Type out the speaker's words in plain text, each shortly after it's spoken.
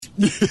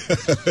You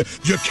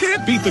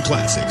can't beat the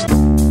classics.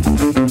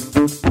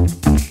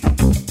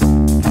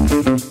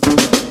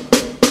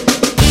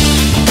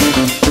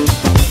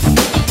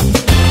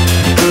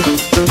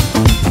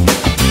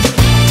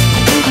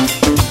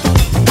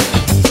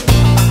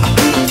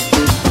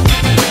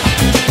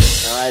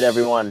 All right,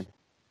 everyone.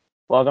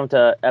 Welcome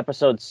to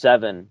episode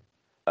 7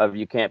 of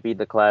You Can't Beat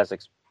the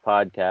Classics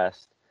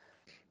podcast.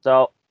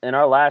 So, in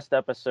our last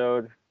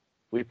episode,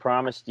 we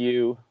promised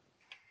you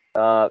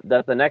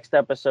that the next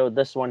episode,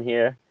 this one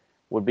here,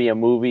 would be a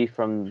movie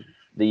from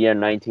the year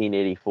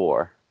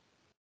 1984.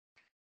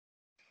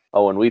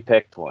 Oh, and we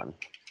picked one.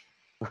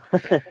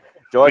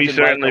 George We and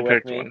certainly Mike are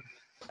with picked me, one.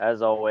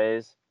 as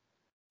always.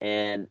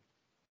 And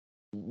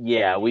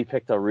yeah, we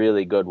picked a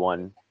really good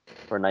one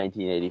for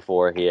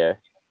 1984 here.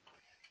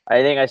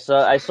 I think I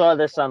saw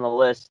this on the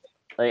list.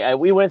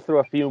 We went through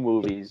a few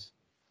movies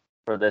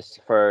for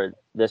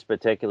this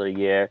particular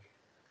year.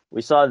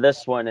 We saw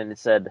this one and it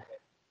said,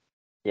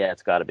 yeah,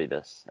 it's got to be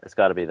this. It's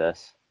got to be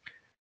this.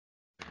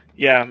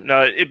 Yeah,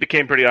 no, it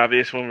became pretty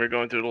obvious when we were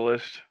going through the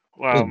list.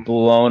 I was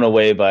blown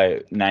away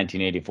by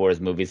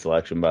 1984's movie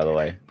selection, by the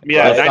way.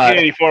 Yeah, I thought-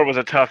 1984 was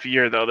a tough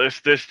year, though.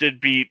 This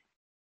did beat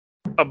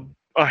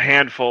a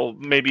handful,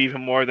 maybe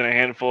even more than a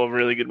handful of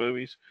really good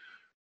movies.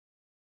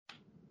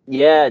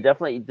 Yeah,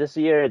 definitely. This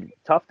year,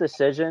 tough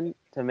decision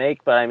to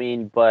make,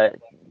 but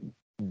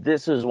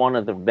this is one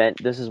of the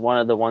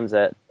ones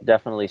that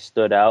definitely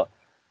stood out,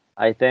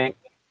 I think.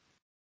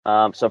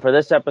 So for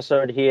this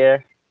episode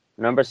here,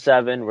 number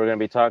 7, we're going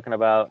to be talking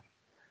about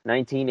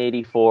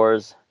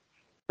 1984's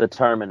The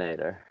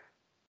Terminator,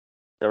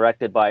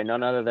 directed by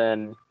none other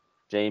than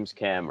James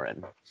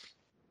Cameron.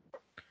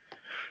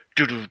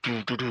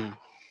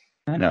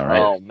 I know,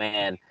 right? Oh,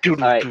 man. All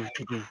right.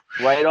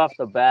 Right off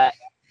the bat,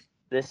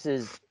 this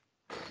is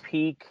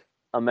peak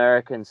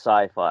American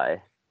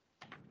sci-fi.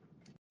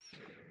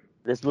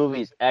 This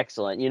movie is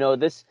excellent.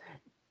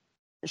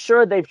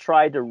 Sure, they've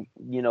tried to,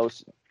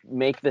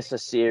 make this a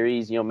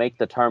series, make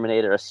the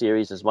Terminator a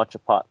series as much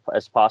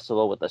as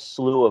possible with a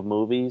slew of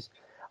movies.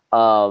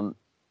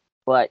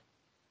 But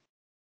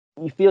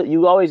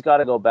you always got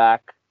to go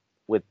back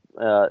with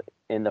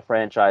in the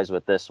franchise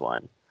with this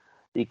one,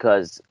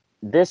 because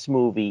this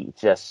movie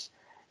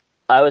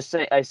I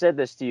said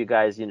this to you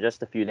guys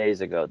just a few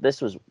days ago.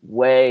 This was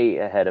way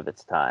ahead of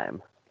its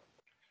time.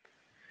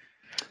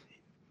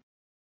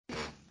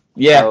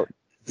 Yeah.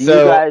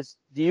 So,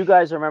 do you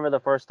guys remember the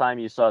first time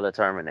you saw the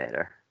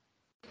Terminator?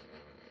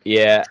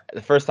 Yeah,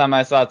 the first time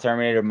I saw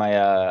Terminator,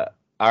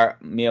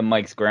 me and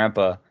Mike's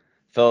grandpa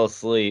fell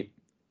asleep,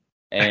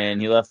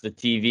 and he left the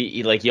TV.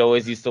 He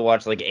always used to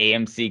watch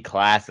AMC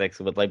classics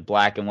with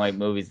black and white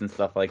movies and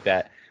stuff like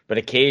that. But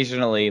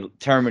occasionally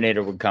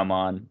Terminator would come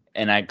on,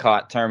 and I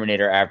caught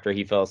Terminator after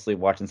he fell asleep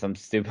watching some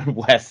stupid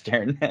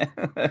Western.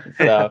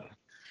 So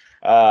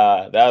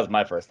that was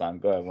my first time.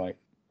 Go ahead,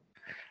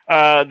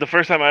 Mike. The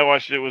first time I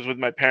watched it was with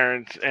my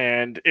parents,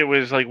 and it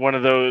was one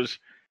of those,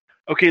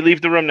 okay,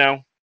 leave the room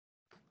now.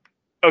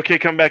 Okay,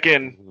 come back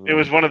in. It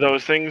was one of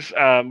those things.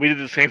 We did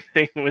the same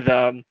thing with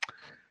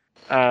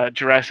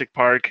Jurassic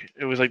Park.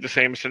 It was the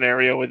same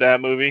scenario with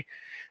that movie.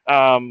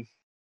 But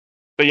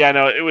yeah,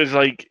 no, it was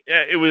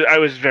it was. I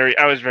was very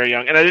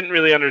young, and I didn't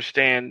really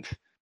understand,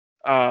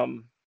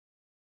 the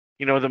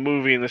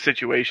movie and the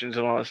situations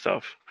and all that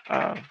stuff.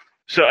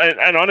 So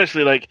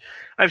honestly,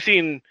 I've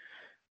seen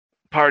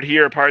part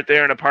here, a part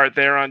there, and a part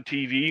there on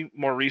TV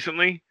more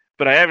recently,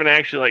 but I haven't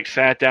actually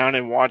sat down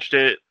and watched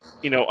it,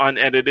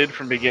 unedited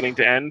from beginning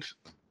to end.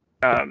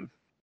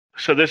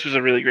 So this was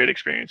a really great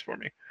experience for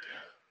me.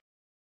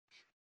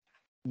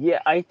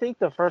 Yeah, I think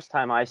the first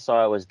time I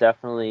saw it was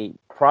definitely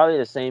probably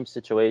the same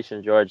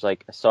situation, George. I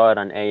saw it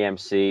on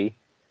AMC,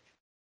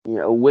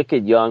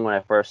 wicked young when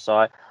I first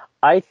saw it.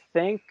 I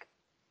think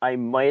I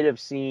might have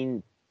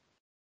seen,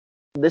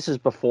 this is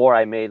before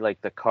I made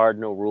the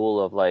cardinal rule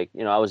of I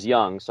was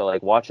young, so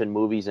watching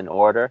movies in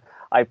order.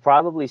 I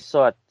probably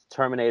saw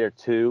Terminator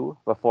 2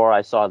 before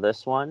I saw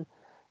this one,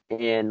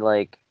 and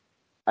I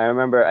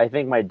remember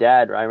my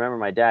dad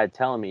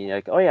telling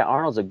me oh yeah,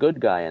 Arnold's a good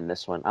guy in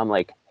this one. I'm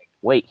like,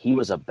 wait, he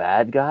was a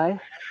bad guy?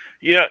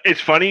 Yeah, it's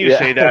funny you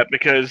say that,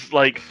 because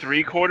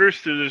 3/4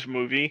 through this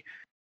movie,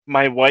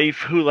 my wife,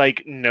 who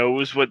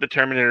knows what the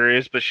Terminator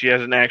is, but she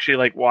hasn't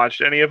actually watched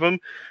any of them,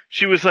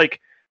 she was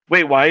like,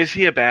 wait, why is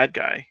he a bad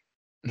guy?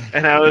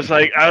 And I was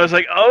like,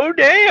 oh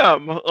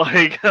damn,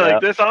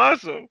 that's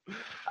awesome.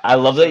 I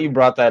love that you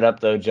brought that up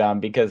though, John,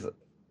 because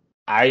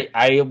I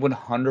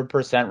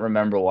 100%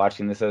 remember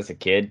watching this as a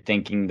kid,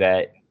 thinking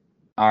that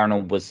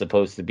Arnold was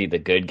supposed to be the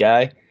good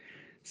guy.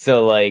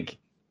 So I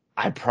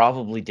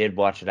probably did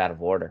watch it out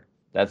of order.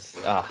 That's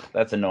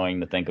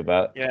annoying to think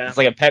about. Yeah. It's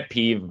a pet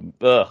peeve.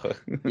 Ugh.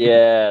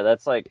 Yeah,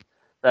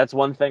 that's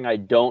one thing I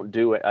don't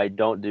do. I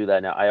don't do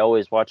that now. I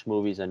always watch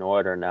movies in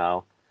order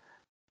now.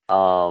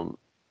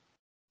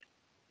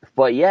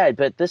 But yeah,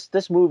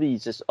 this movie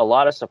is just a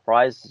lot of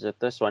surprises at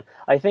this one.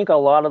 I think a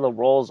lot of the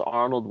roles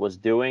Arnold was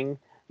doing,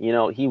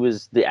 he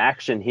was the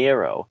action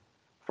hero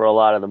for a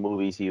lot of the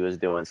movies he was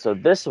doing. So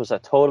this was a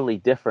totally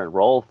different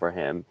role for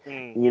him.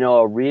 Mm. You know,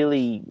 a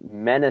really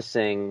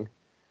menacing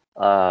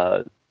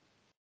role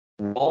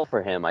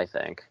for him, I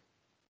think.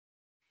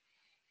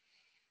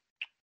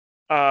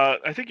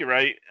 I think you're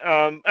right.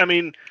 I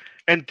mean,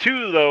 and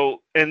two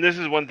though, and this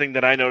is one thing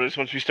that I noticed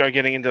once we start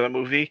getting into the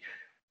movie,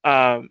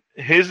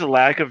 his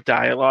lack of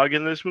dialogue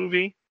in this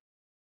movie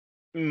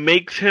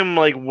makes him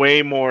like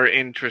way more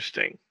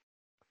interesting.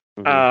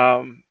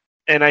 Mm-hmm.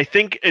 And I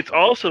think it's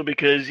also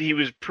because he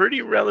was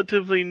pretty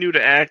relatively new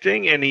to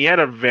acting, and he had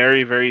a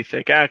very, very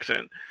thick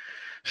accent.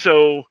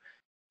 So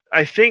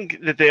I think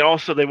that they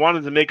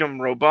wanted to make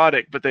him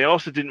robotic, but they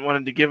also didn't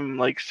want to give him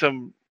like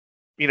some,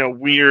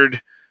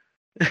 weird,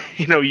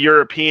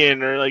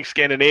 European or like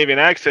Scandinavian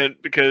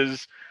accent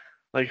because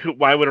like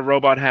why would a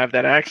robot have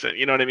that accent?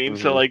 You know what I mean?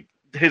 Mm-hmm. So like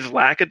his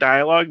lack of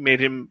dialogue made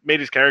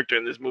his character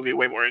in this movie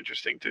way more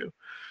interesting too.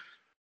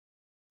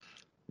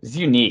 It's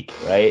unique,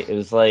 right? It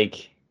was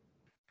like,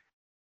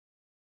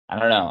 I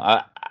don't know.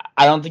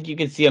 I don't think you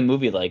can see a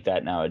movie like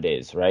that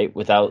nowadays, right?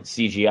 Without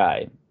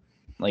CGI.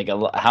 Like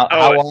how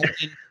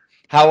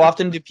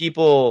often do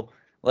people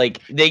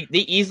like they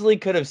easily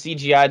could have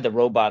CGI'd the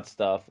robot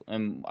stuff,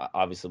 and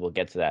obviously we'll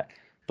get to that.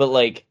 But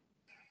like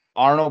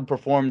Arnold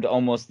performed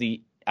almost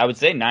I would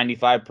say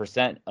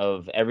 95%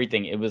 of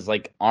everything. It was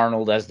like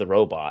Arnold as the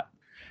robot,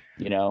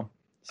 you know?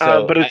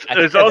 So But I think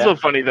it's also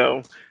funny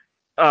though.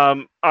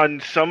 On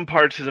some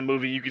parts of the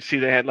movie, you could see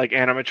they had like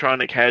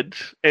animatronic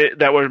heads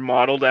that were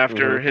modeled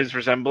after Mm-hmm. his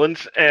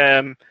resemblance,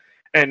 and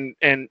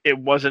it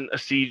wasn't a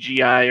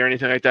CGI or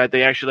anything like that.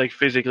 They actually like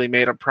physically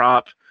made a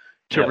prop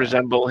to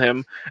resemble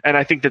him, and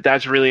I think that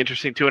that's really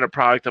interesting too, and a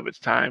product of its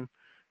time.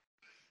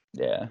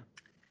 Yeah.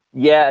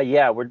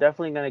 Yeah, we're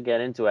definitely going to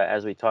get into it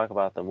as we talk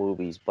about the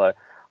movies, but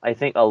I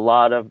think a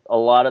lot of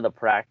the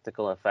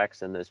practical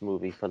effects in this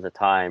movie for the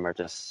time are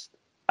just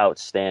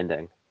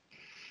outstanding.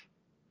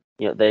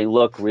 You know, they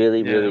look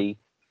really, really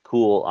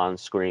cool on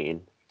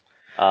screen.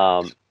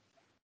 So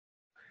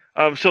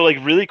like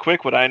really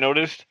quick, what I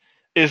noticed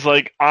is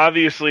like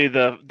obviously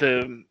the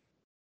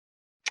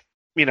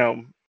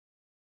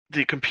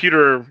the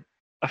computer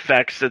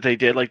effects that they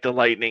did, like the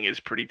lightning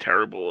is pretty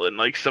terrible, and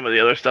like some of the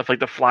other stuff,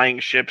 like the flying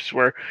ships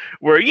were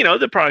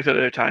the product of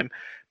their time,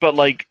 but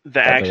like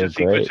the action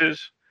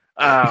sequences,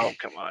 oh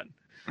come on,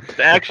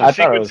 the action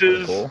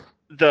sequences, cool.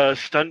 The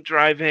stunt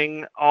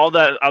driving, all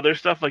that other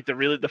stuff, like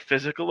the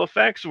physical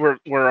effects were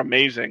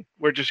amazing,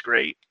 were just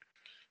great.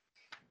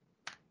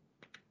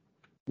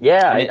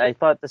 Yeah, I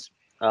thought this.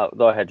 Oh,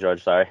 go ahead,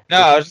 George. Sorry. No,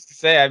 I was just to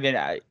say. I mean,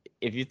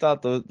 if you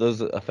thought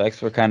those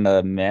effects were kind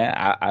of meh,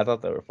 I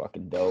thought they were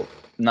fucking dope.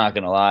 Not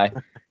gonna lie.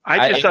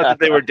 I just thought that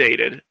they were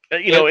dated.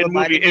 In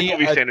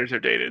movie standards, they're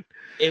dated.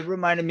 It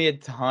reminded me a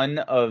ton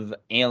of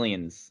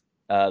Aliens,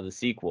 the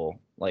sequel.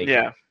 Like,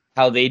 yeah,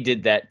 how they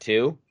did that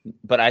too.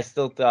 But I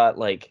still thought,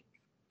 like,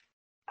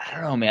 I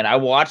don't know, man. I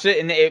watched it,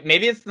 and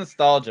maybe it's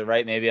nostalgia,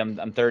 right? Maybe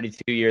I'm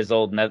 32 years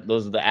old, and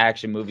those are the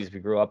action movies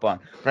we grew up on.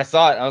 But I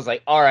saw it, and I was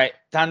like, all right,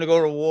 time to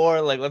go to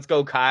war. Like, let's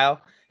go,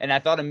 Kyle. And I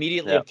thought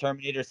immediately of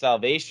Terminator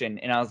Salvation,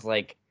 and I was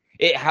like,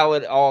 how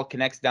it all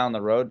connects down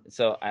the road.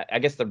 So I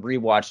guess the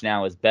rewatch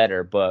now is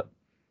better, but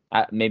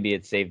maybe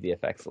it saved the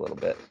effects a little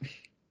bit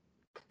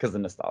because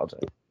of nostalgia.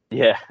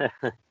 Yeah.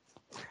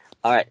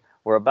 All right,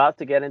 we're about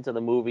to get into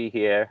the movie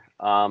here,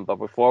 but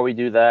before we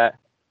do that,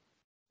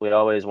 we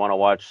always want to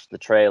watch the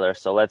trailer.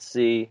 So let's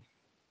see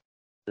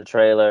the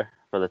trailer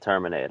for the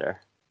Terminator.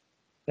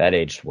 That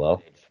aged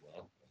well.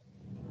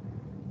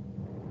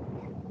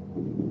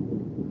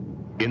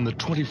 In the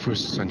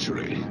 21st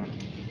century,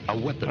 a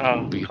weapon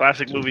will be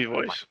classic movie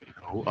voice.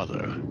 No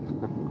other.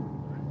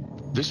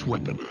 This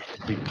weapon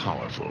will be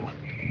powerful,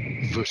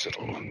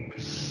 versatile,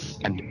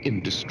 and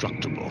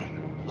indestructible.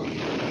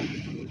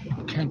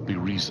 It can't be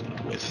reasoned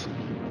with.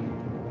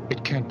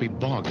 It can't be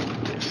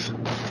bargained with.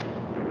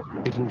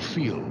 It will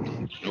feel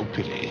no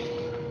pity,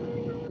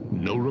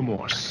 no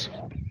remorse,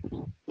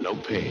 no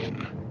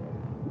pain,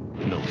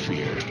 no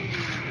fear.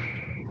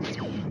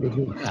 It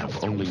will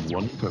have only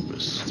one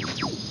purpose: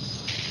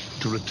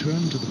 to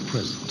return to the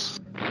present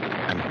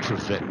and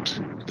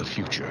prevent the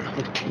future.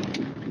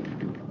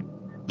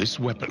 This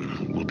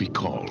weapon will be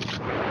called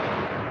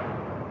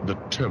the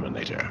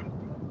Terminator.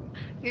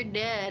 You're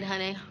dead,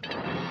 honey.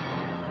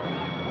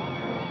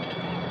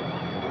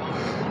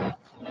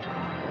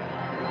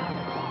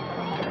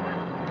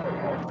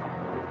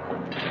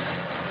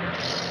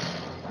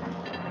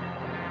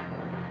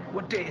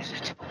 What day is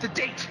it? The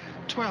date!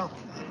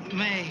 12th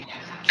May.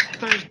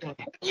 Thursday.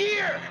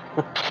 Year!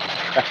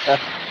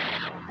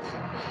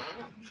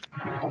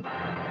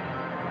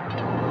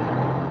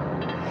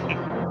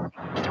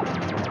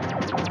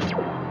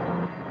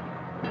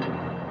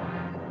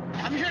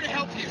 I'm here to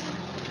help you.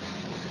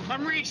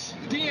 I'm Reese.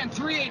 DN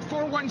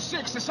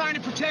 38416, assigned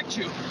to protect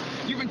you.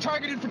 You've been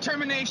targeted for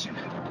termination.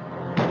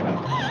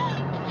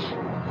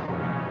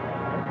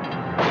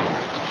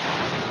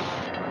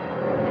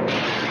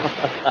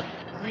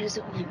 What does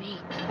it want me?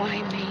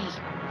 Why me?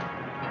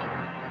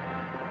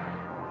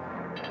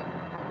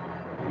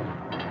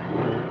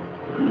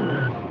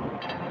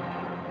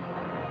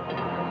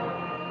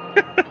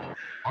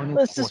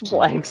 this is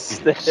blank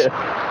stare?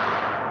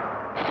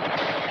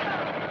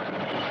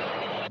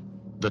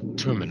 The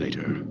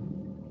Terminator.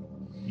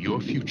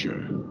 Your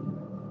future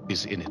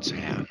is in its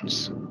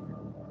hands.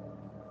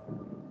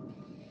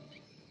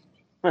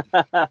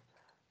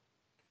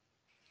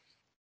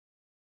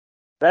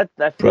 That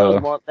Bro.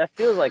 feels more. That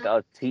feels like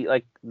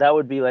like that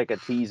would be like a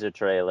teaser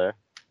trailer,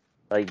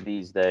 like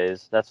these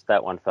days. That's what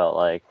that one felt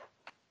like.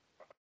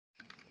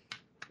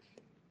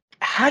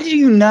 How do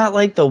you not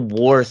like the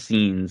war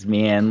scenes,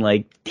 man?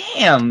 Like,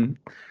 damn,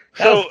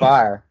 that was So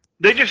fire.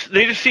 they just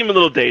seem a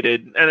little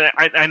dated, and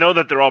I know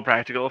that they're all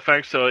practical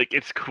effects, so like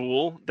it's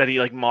cool that he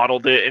like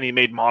modeled it and he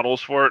made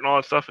models for it and all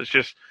that stuff. It's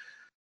just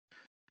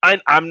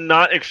I'm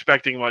not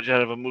expecting much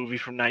out of a movie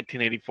from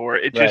 1984.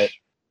 It Right. just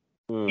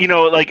you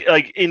know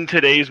like in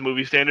today's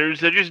movie standards,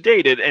 they're just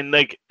dated, and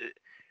like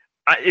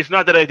it's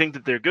not that I think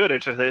that they're good.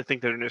 It's just that I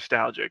think they're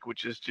nostalgic,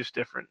 which is just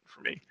different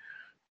for me.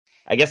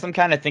 I guess I'm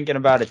kind of thinking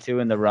about it too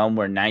in the realm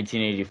where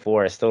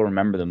 1984. I still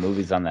remember the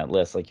movies on that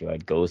list. Like you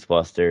had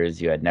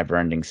Ghostbusters, you had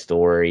Neverending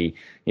Story,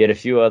 you had a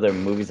few other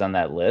movies on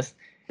that list.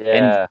 Yeah.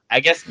 And I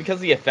guess because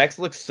the effects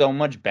look so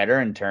much better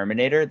in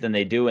Terminator than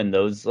they do in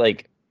those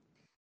like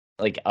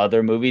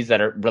other movies that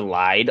are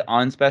relied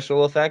on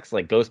special effects,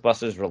 like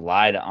Ghostbusters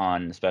relied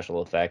on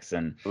special effects,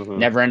 and Mhm.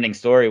 Neverending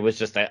Story was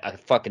just a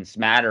fucking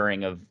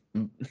smattering of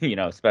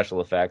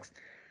special effects.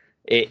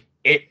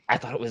 I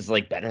thought it was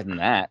like better than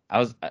that. I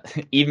was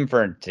even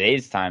for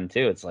today's time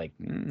too. It's like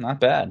not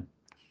bad.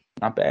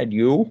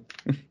 You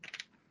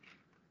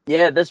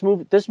Yeah, this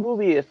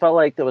movie, it felt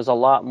like there was a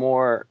lot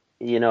more.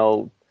 They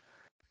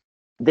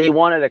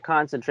wanted to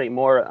concentrate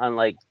more on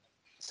like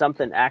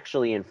something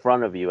actually in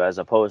front of you as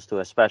opposed to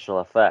a special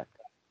effect.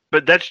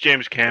 But that's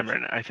James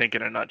Cameron, I think,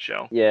 in a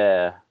nutshell.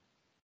 Yeah.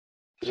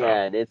 So.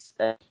 Yeah, and it's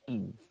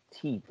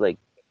he like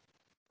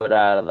put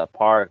out of the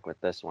park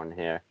with this one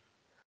here.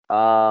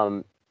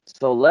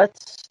 So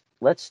let's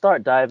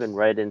start diving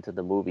right into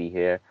the movie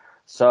here.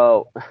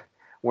 So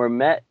we're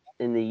met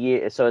in the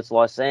year. So it's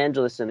Los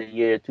Angeles in the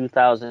year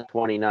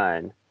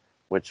 2029,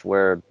 which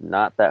we're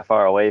not that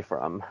far away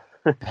from.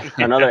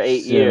 Another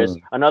 8 years.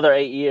 Another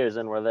 8 years,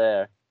 and we're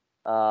there.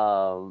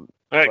 Can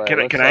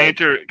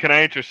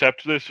I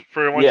intercept this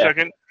for 1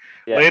 second?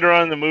 Yeah. Later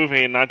on in the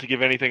movie, and not to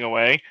give anything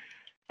away,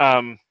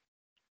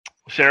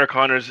 Sarah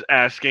Connor's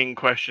asking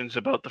questions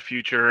about the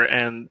future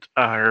and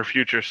her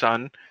future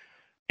son,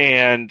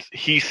 and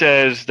he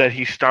says that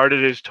he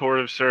started his tour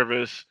of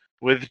service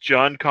with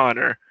John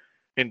Connor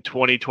in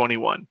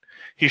 2021.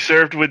 He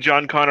served with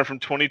John Connor from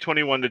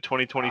 2021 to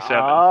 2027.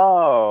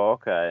 Oh,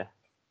 okay.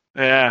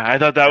 Yeah, I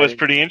thought that was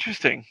pretty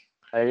interesting.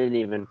 I didn't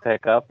even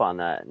pick up on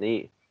that.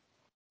 Neat.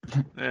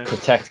 Yeah.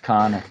 Protect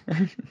Connor.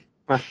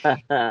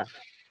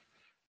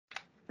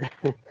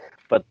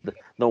 But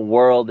the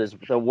world is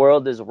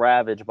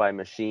ravaged by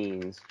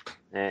machines,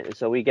 and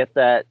so we get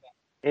that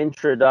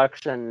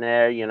introduction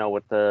there,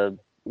 with the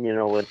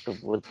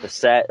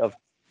set of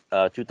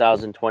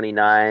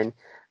 2029,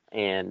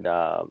 and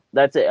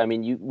that's it. I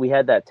mean, we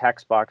had that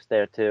text box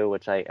there too,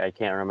 which I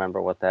can't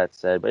remember what that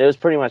said, but it was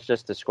pretty much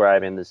just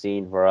describing the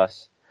scene for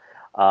us.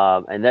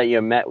 And that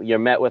you're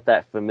met with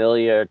that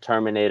familiar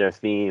Terminator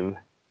theme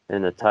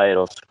in the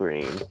title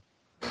screen.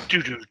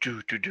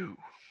 Do.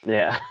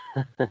 Yeah.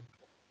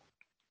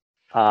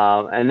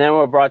 And then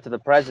we're brought to the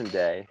present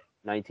day,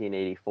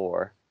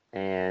 1984,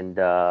 and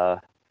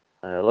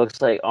it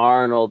looks like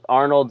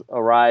Arnold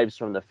arrives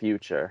from the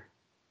future,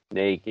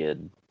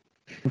 naked.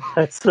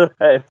 That's what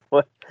I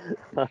put.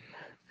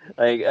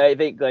 Like, I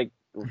think like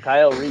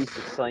Kyle Reese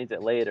explains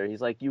it later.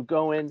 He's like, you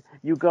go in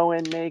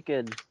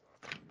naked.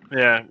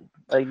 Yeah.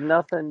 Like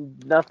nothing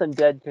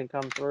dead can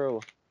come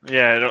through.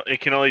 Yeah,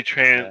 it can only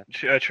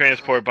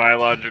transport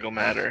biological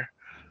matter.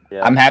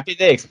 Yeah. I'm happy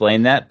they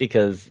explained that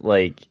because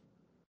like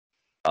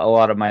a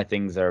lot of my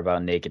things are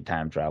about naked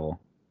time travel.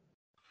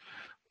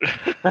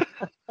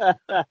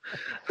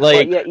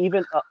 Like, yeah,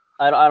 even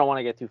I don't want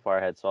to get too far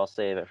ahead, so I'll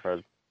save it for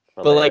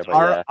But later,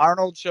 like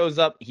Arnold shows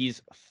up,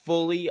 he's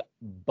fully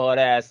butt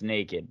ass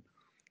naked,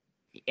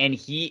 and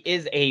he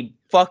is a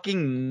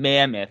fucking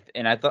mammoth.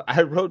 And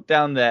I wrote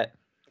down that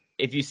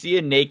if you see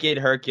a naked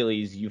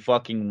Hercules, you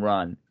fucking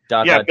run.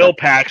 Bill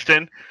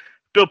Paxton.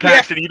 Bill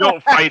Paxton, you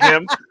don't fight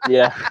him.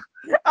 Yeah.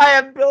 I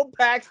have Bill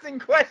Paxton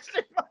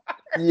question mark.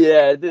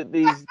 Yeah,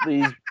 these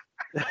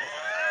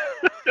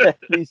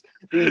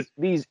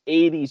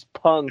 80s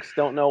punks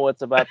don't know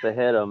what's about to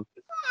hit them.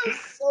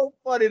 It's so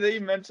funny that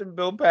you mentioned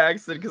Bill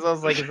Paxton because I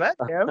was like, is that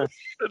him?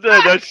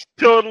 That's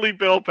totally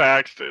Bill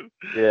Paxton.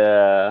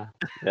 Yeah.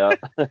 Yeah.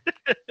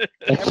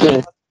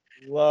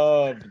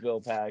 Loved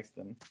Bill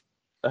Paxton.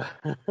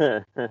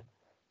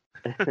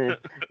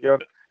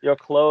 Your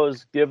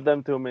clothes, give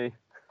them to me.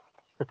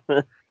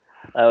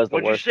 That was the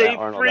What'd you worst say,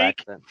 Arnold freak?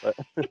 accent. But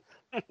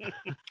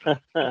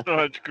Oh,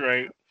 that's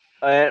great.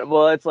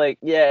 well, it's like,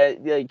 yeah,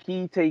 like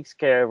he takes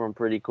care of him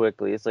pretty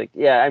quickly. It's like,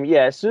 yeah, I mean,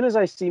 yeah. As soon as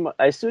I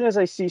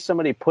see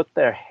somebody put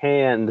their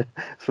hand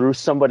through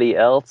somebody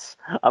else,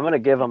 I'm gonna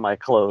give them my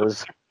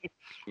clothes.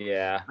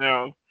 Yeah,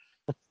 No.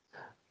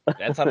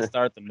 that's how to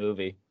start the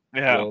movie.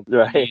 Yeah. Well,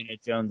 Right. Indiana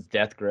Jones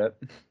death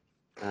grip.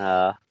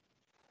 And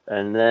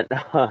then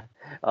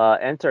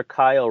enter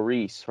Kyle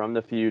Reese from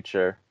the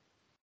future,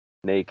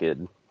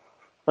 naked.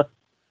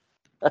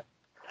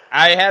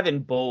 I have in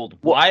bold.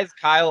 Well- Why is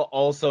Kyle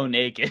also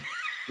naked?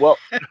 Well,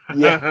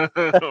 yeah.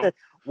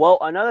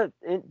 Well,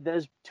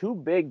 there's two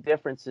big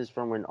differences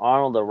from when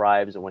Arnold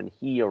arrives and when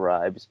he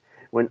arrives.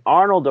 When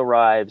Arnold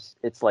arrives,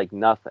 it's like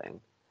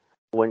nothing.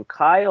 When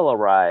Kyle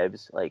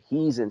arrives, like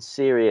he's in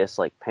serious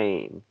like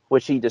pain,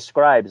 which he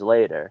describes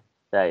later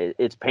that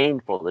it's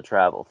painful to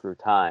travel through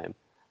time.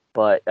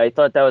 But I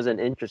thought that was an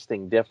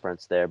interesting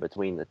difference there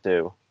between the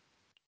two.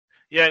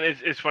 Yeah, and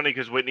it's funny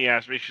because Whitney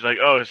asked me, she's like,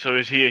 "Oh, so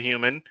is he a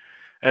human?"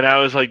 And I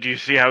was like, "Do you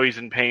see how he's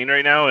in pain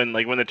right now?" And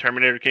like when the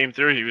Terminator came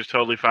through, he was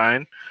totally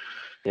fine.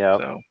 Yeah.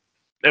 So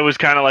it was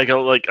kind of like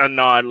a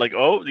nod, like,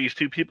 "Oh, these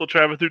two people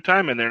travel through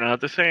time and they're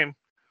not the same."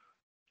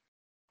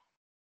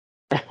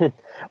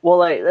 Well,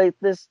 like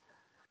this,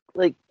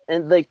 like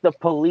and like the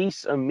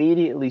police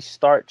immediately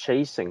start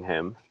chasing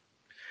him,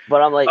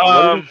 but I'm like,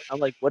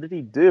 what did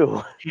he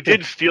do? He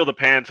did steal the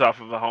pants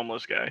off of a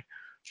homeless guy.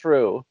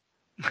 True.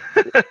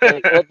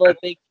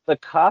 Like, the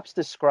cops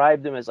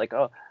described him as like,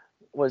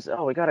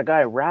 we got a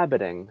guy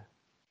rabbiting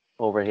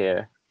over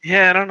here.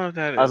 Yeah, I don't know what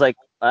that is.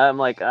 I'm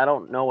like, I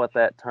don't know what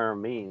that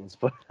term means,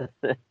 but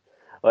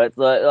but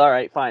all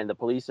right, fine. The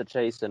police are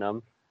chasing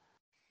him.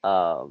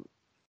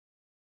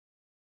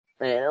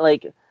 And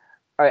like,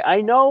 all right,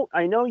 I know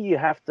you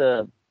have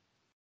to.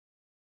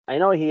 I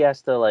know he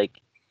has to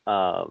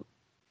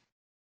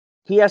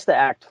he has to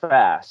act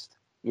fast,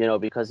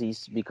 because he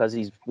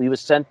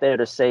was sent there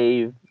to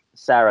save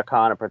Sarah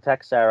Connor,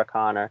 protect Sarah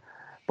Connor.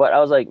 But I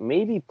was like,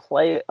 maybe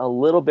play it a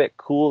little bit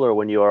cooler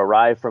when you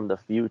arrive from the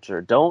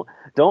future. Don't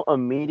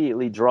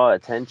immediately draw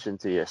attention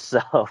to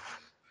yourself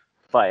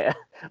by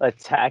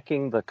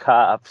attacking the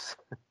cops.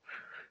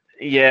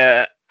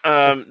 Yeah.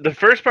 The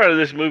first part of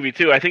this movie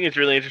too, I think it's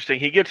really interesting.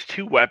 He gets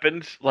two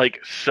weapons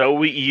like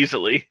so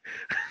easily.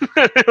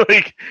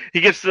 Like he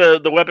gets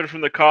the weapon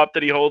from the cop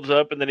that he holds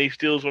up, and then he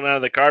steals one out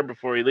of the car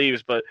before he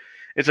leaves. But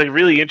it's like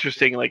really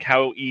interesting, like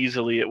how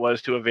easily it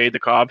was to evade the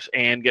cops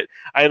and get.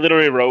 I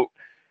literally wrote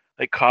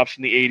like cops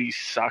in the '80s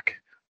suck.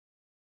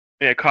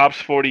 Yeah, cops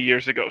 40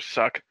 years ago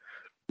suck.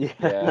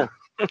 Yeah.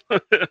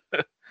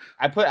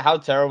 I put how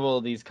terrible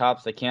are these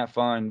cops. They can't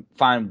find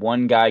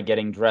one guy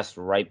getting dressed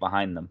right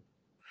behind them.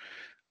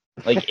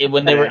 Like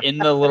when they were in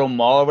the little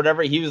mall or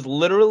whatever, he was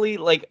literally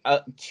like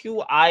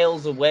 2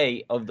 aisles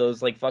away of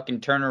those like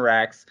fucking Turner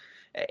racks,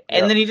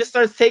 and then he just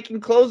starts taking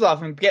clothes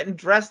off and getting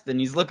dressed, and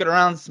he's looking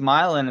around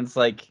smiling. And it's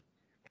like,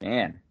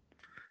 man,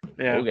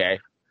 Yeah. okay.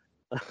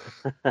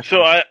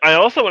 So I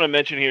also want to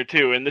mention here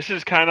too, and this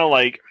is kind of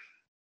like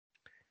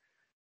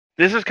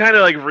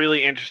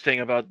really interesting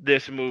about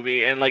this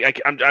movie, and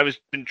like I was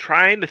been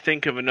trying to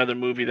think of another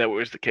movie that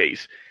was the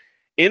case.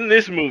 In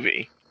this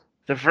movie,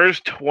 the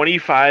first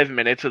 25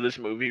 minutes of this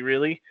movie,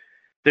 really,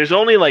 there's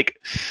only like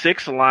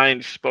 6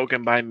 lines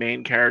spoken by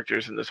main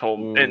characters in this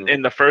whole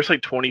in the first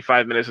like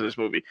 25 minutes of this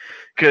movie,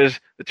 because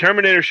the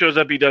Terminator shows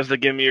up, he does the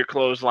 "give me your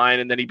clothes" line,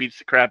 and then he beats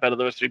the crap out of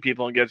those 3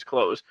 people and gets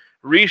clothes.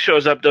 Reese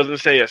shows up, doesn't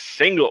say a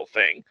single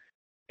thing,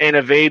 and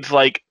evades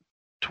like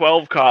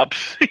 12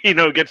 cops,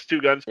 gets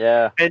 2 guns.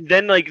 Yeah. And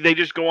then like they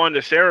just go on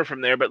to Sarah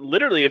from there, but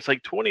literally it's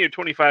like 20 or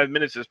 25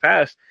 minutes has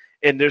passed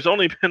and there's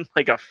only been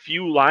like a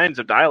few lines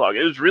of dialogue.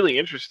 It was really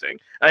interesting.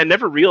 I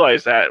never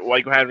realized that,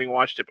 like having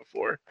watched it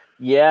before.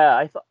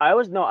 Yeah, I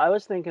was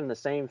thinking the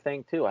same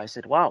thing too. I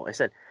said, wow,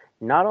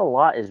 not a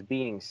lot is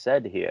being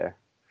said here.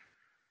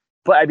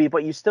 But I mean,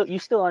 but you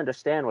still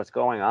understand what's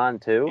going on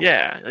too.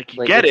 Yeah, like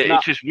you get it.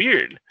 It's just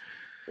weird.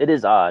 It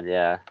is odd,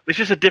 yeah. It's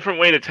just a different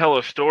way to tell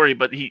a story,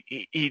 but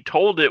he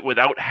told it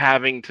without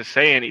having to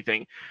say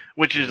anything,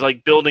 which is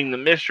like building the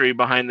mystery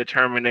behind the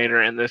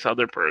Terminator and this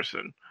other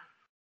person.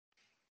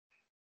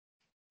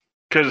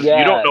 Because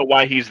you don't know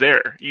why he's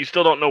there. You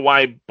still don't know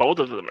why both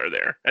of them are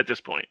there at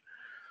this point.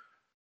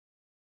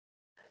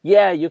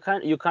 Yeah, you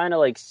kind of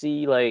like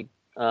see like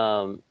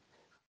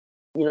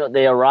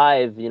they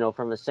arrive,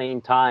 from the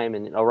same time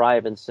and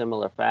arrive in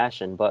similar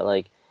fashion, but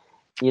like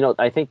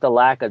I think the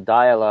lack of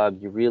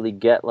dialogue, you really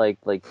get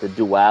like the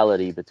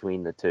duality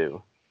between the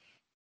two.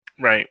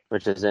 Right.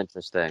 Which is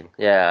interesting.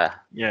 Yeah.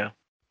 Yeah.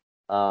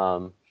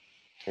 And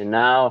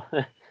now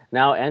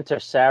enter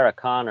Sarah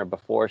Connor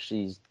before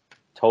she's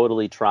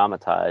totally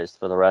traumatized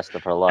for the rest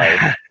of her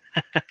life.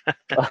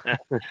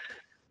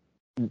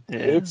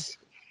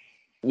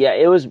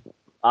 It was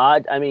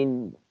odd. I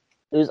mean,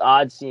 it was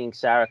odd seeing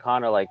Sarah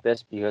Connor like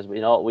this because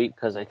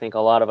because I think a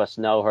lot of us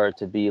know her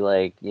to be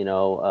like, just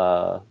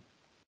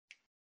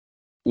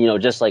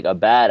like a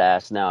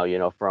badass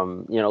now,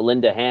 from,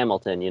 Linda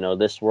Hamilton,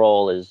 this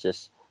role is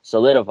just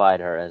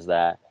solidified her as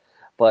that.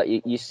 But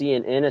you see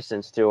an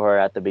innocence to her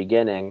at the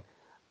beginning.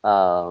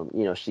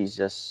 She's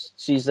just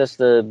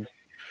the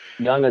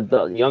young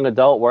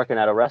adult working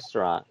at a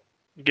restaurant.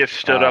 Gets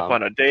stood up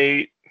on a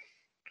date.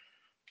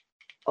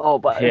 Oh,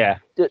 but yeah,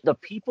 the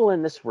people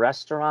in this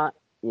restaurant,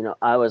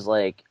 I was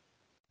like,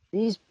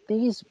 these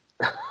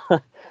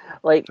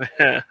Like,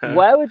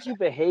 why would you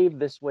behave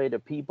this way to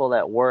people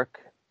that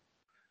work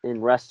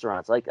in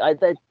restaurants? Like,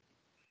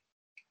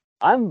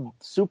 I'm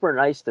super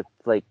nice to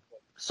like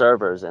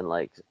servers and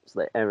like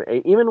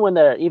even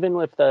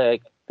if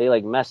they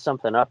like mess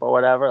something up or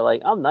whatever,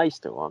 like I'm nice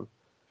to them,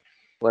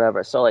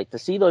 whatever. So like to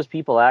see those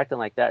people acting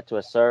like that to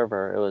a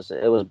server,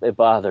 it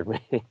bothered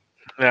me.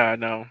 Yeah,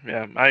 no,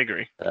 yeah, I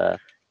agree. But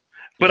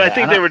yeah, I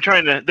think they were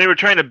trying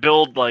to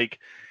build like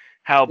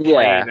how plain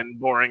Yeah. and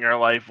boring our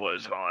life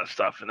was and all that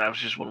stuff, and that was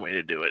just one way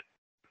to do it.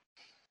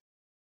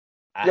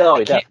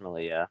 Oh,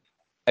 definitely, yeah.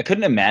 I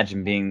couldn't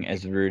imagine being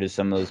as rude as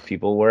some of those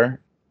people were,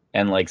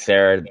 and like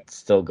Sarah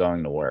still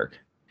going to work.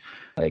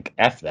 Like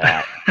F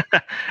that.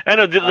 I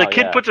know the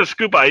kid yeah. puts a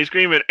scoop of ice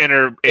cream in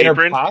her In her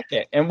apron,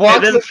 pocket and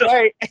walks then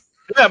away.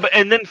 Yeah,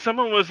 and then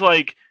someone was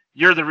like,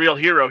 "You're the real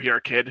hero here,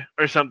 kid,"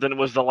 or something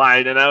was the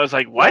line, and I was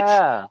like, "What?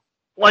 Yeah.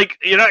 Like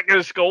you're not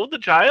gonna scold the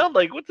child?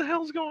 Like what the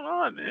hell's going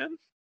on, man?"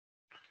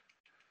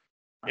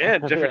 Yeah,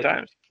 different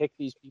times. Kick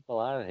these people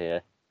out of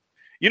here.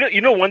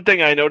 You know one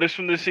thing I noticed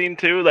from this scene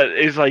too that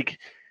is like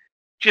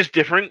just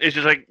different. It's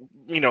just like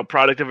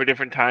product of a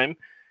different time.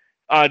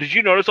 Did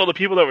you notice all the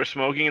people that were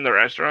smoking in the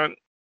restaurant?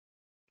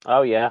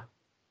 Oh yeah.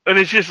 And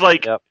it's just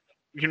like Yep.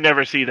 you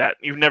never see that.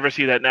 You never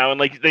see that now. And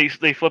like they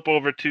flip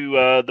over to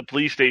the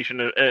police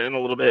station in a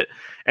little bit,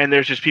 and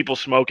there's just people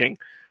smoking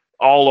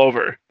all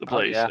over the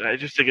place. yeah. I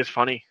just think it's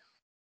funny.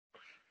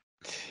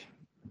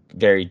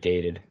 Very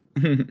dated.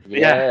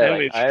 Yeah,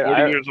 like, it's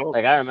 40 years old.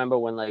 Like I remember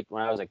when I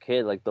was a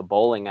kid, like the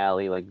bowling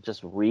alley like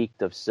just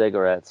reeked of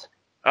cigarettes.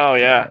 Oh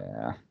yeah.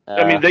 Yeah.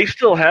 I mean, they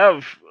still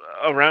have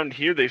around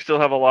here. They still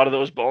have a lot of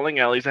those bowling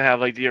alleys that have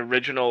like the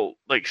original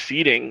like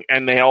seating,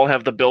 and they all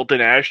have the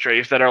built-in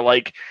ashtrays that are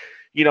like,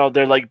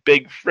 they're like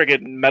big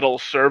friggin' metal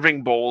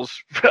serving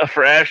bowls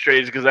for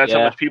ashtrays because that's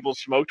how much people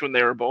smoked when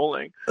they were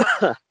bowling.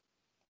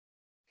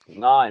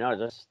 No, I know,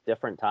 just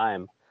different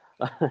time.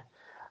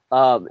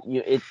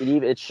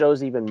 It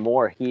shows even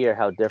more here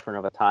how different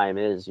of a time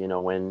is.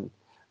 When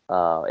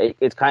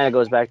it kind of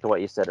goes back to what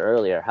you said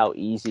earlier, how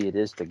easy it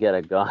is to get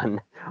a gun.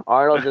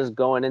 Arnold just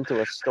going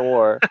into a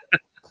store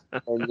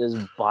and just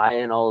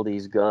buying all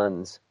these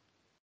guns.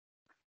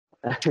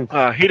 He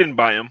didn't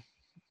buy them.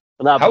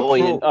 No, How but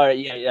cruel.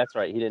 yeah, that's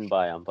right. He didn't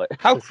buy them, but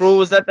How cruel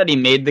was that he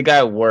made the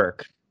guy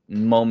work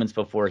moments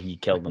before he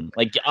killed him?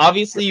 Like,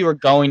 obviously you were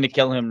going to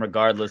kill him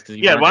regardless. Cause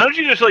Yeah, why don't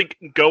you just like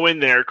go in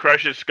there,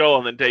 crush his skull,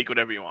 and then take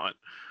whatever you want?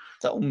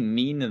 So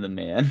mean to the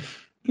man.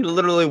 He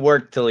literally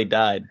worked till he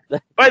died.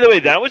 By the way,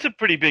 that was a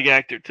pretty big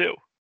actor too.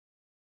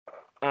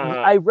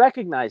 I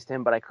recognized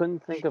him, but I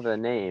couldn't think of the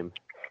name.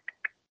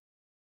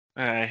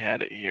 I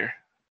had it here.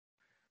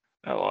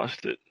 I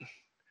lost it.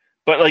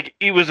 But like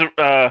he was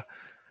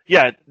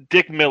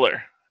Dick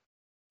Miller.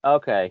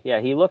 Okay, yeah,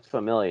 he looked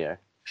familiar.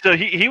 So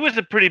he was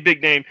a pretty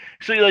big name.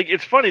 So like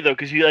it's funny though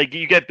because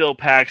you get Bill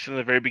Paxton in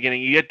the very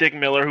beginning. You get Dick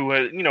Miller who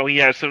has he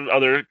has some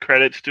other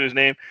credits to his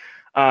name.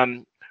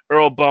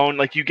 Earl Bone,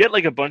 like you get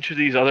like a bunch of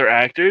these other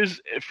actors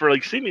for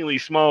like seemingly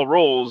small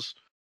roles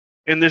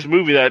in this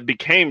movie that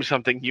became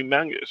something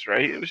humongous,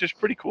 right? It was just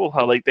pretty cool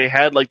how like they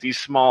had like these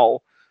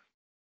small,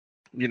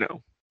 these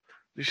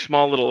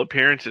small little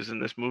appearances in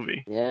this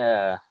movie.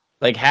 Yeah.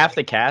 Like half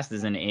the cast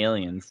is in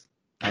Aliens.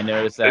 I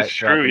noticed that. That's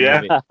true,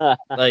 yeah.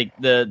 Like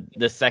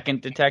the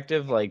second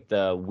detective, like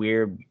the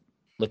weird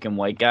looking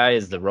white guy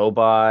is the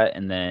robot,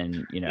 and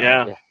then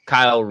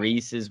Kyle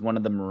Reese is one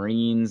of the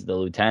Marines, the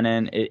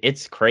lieutenant.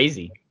 It's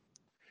crazy.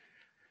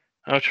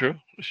 Oh, true.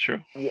 It's true.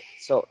 Yeah,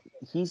 so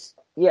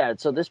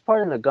so this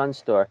part in the gun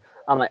store,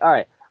 I'm like, all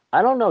right,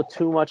 I don't know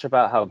too much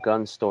about how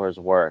gun stores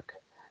work.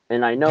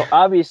 And I know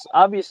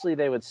obviously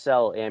they would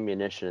sell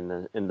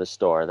ammunition in the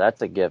store.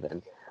 That's a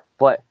given.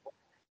 But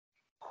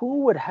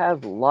who would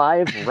have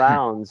live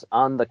rounds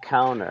on the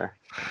counter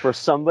for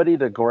somebody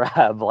to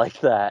grab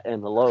like that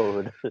and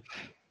load?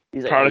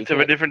 He's like, product of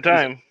a different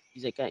time.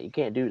 He's like, you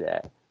can't do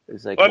that.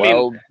 He's like,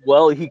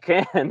 well, he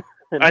can.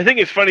 I think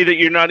it's funny that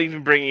you're not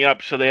even bringing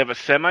up. So they have a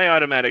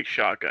semi-automatic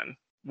shotgun,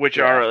 which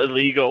are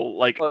illegal,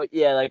 like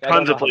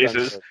tons of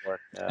places,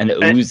 and the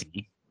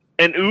Uzi,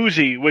 and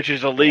Uzi, which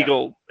is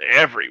illegal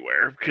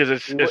everywhere because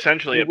it's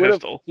essentially a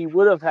pistol. He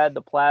would have had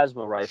the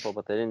plasma rifle,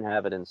 but they didn't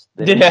have it in.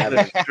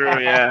 That's true.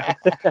 Yeah,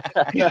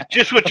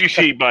 just what you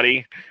see,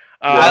 buddy.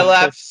 I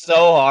laughed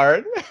so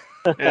hard.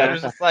 Yeah. I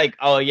was just like,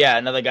 oh yeah,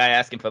 another guy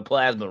asking for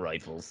plasma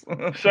rifles.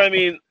 So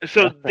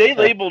they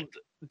labeled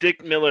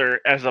Dick Miller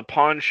as a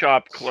pawn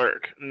shop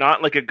clerk,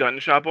 not like a gun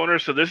shop owner.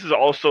 So this is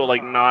also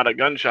like not a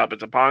gun shop;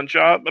 it's a pawn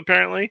shop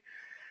apparently.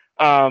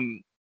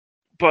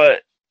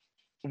 But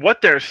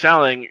what they're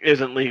selling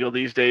isn't legal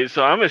these days.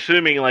 So I'm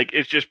assuming like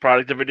it's just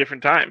product of a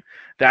different time.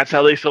 That's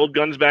how they sold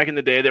guns back in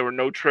the day. There were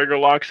no trigger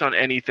locks on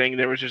anything.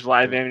 There was just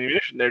live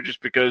ammunition there,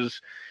 just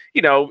because.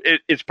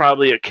 It's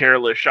probably a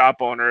careless shop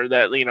owner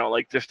that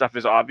like this stuff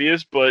is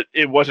obvious, but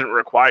it wasn't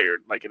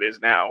required like it is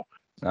now.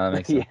 That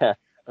makes sense. Yeah.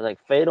 like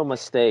fatal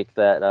mistake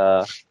that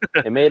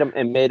it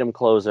made him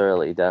close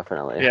early,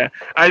 definitely. Yeah,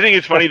 I think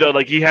it's funny though.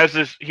 Like he has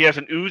an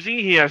Uzi,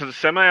 he has a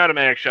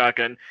semi-automatic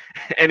shotgun,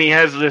 and he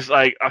has this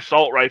like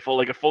assault rifle,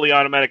 like a fully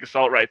automatic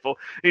assault rifle.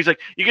 And he's like,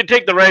 you can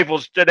take the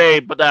rifles today,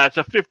 but it's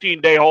a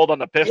 15-day hold on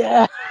the pistol.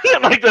 Yeah.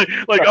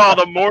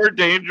 The more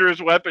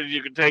dangerous weapons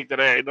you can take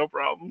today, no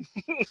problem.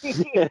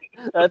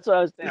 That's what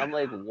I was thinking. I'm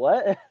like,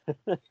 what?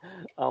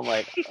 I'm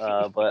like,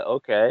 but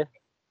okay.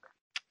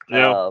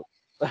 Yeah.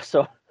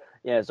 So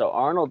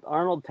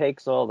Arnold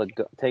takes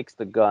takes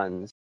the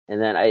guns,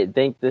 and then I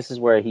think this is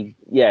where he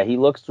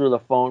looks through the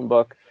phone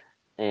book,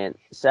 and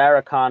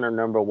Sarah Connor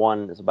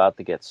 #1 is about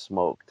to get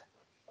smoked.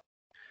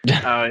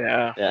 Oh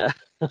yeah. Yeah.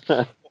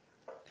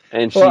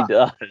 And she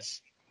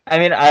does. I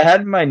mean, I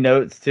had my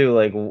notes too.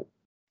 Like,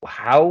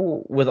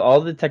 how with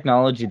all the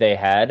technology they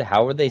had,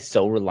 how were they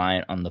so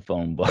reliant on the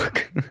phone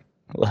book?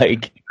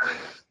 like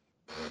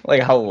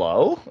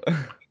hello.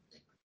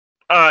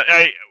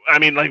 I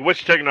mean, like,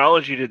 which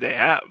technology did they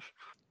have?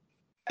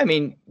 I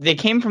mean, they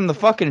came from the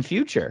fucking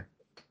future.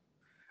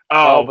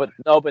 Oh, but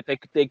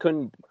they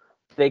couldn't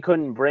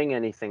bring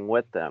anything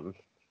with them.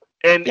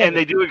 And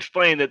they do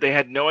explain that they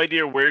had no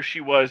idea where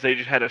she was. They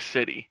just had a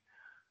city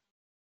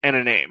and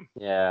a name.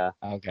 Yeah.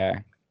 Okay.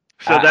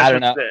 So that's I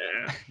don't know.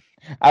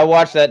 I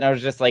watched that and I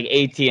was just like,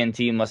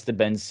 AT&T must have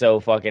been so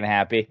fucking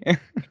happy.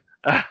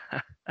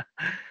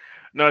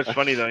 No, it's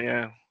funny though,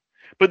 yeah.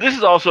 But this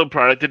is also a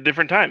product at a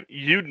different time.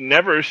 You'd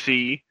never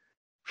see.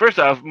 First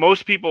off,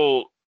 most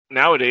people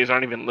nowadays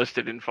aren't even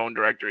listed in phone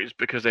directories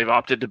because they've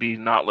opted to be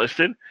not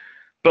listed.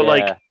 But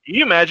like, can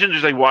you imagine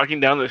just like walking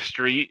down the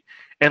street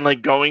and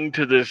like going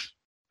to this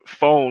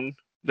phone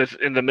that's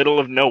in the middle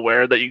of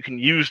nowhere that you can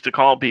use to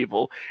call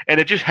people, and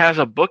it just has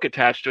a book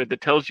attached to it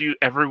that tells you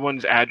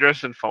everyone's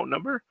address and phone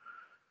number?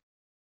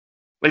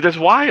 Like, that's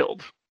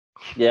wild.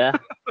 Yeah.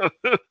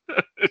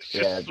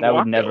 That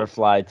would never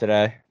fly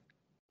today.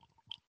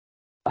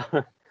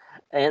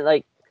 And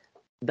like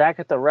back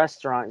at the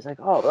restaurant, he's like,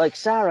 "Oh, like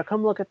Sarah,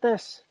 come look at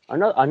this.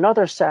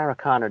 Another Sarah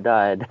Connor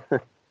died."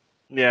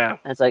 Yeah.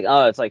 And it's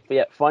like,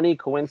 funny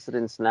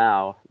coincidence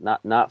now,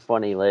 not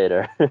funny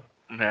later.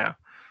 Yeah.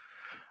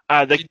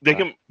 They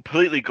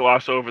completely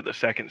gloss over the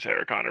second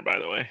Sarah Connor, by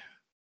the way.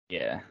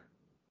 Yeah.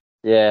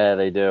 Yeah,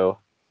 they do.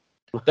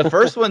 The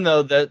first one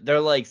though,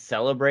 they're like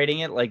celebrating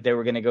it like they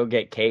were gonna go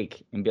get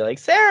cake and be like,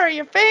 "Sarah,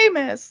 you're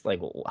famous."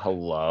 Like,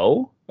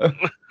 hello?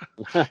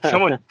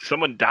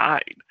 Someone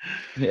died.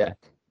 Yeah.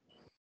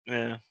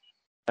 Yeah.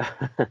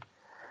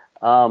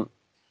 I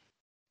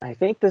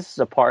think this is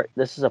a part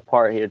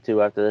here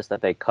too after this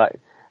that they cut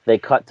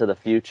to the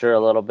future a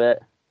little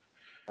bit.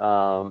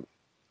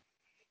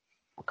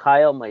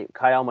 Kyle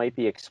might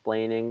be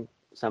explaining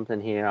something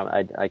here.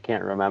 I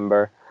can't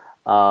remember.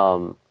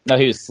 No,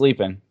 he was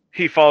sleeping.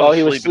 He falls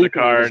he was asleep in the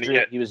car.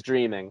 He was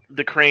dreaming.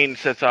 The crane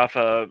sets off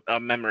a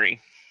memory.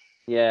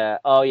 Yeah.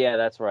 Oh, yeah,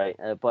 that's right.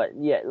 But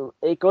yeah,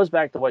 it goes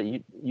back to what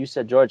you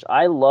said, George.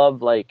 I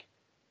love like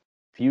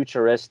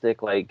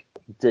futuristic, like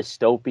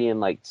dystopian,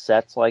 like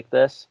sets like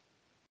this.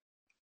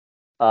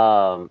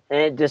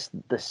 And just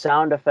the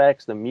sound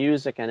effects, the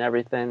music, and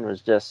everything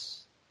was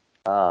just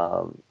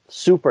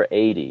super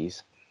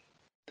 80s.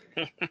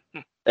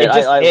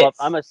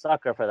 I'm a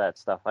sucker for that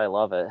stuff. I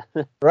love it.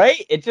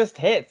 Right? It just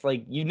hits.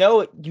 Like you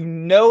know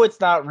it's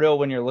not real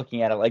when you're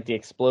looking at it. Like the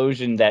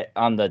explosion that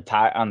on the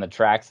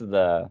tracks of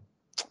the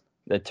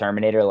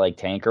Terminator like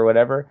tank or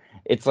whatever.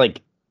 It's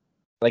like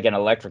an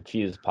electric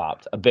fuse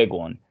popped, a big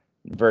one,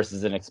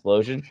 versus an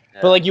explosion. Yeah.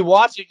 But like you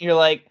watch it and you're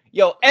like,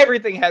 yo,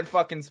 everything had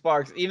fucking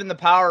sparks, even the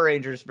Power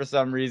Rangers for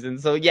some reason.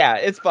 So yeah,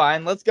 it's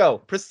fine. Let's go.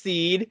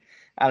 Proceed.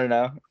 I don't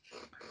know.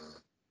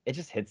 It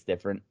just hits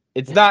different.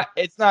 It's not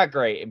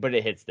great, but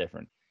it hits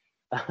different.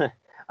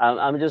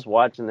 I'm just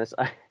watching this.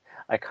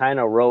 I kind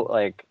of wrote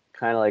like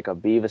a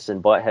Beavis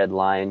and Butthead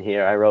line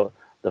here. I wrote,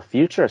 "The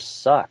future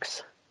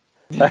sucks."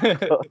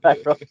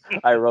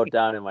 I wrote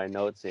down in my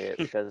notes here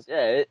because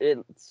Kyle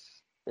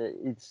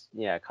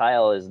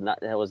was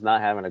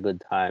not having a good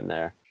time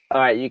there.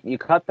 All right, you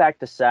cut back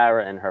to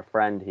Sarah and her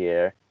friend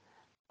here.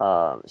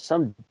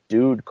 Some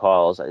dude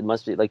calls. It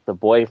must be like the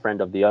boyfriend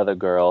of the other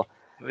girl.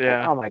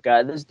 Yeah. Oh my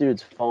god, this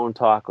dude's phone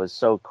talk was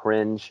so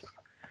cringe.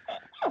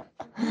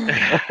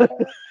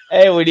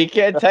 Hey, when you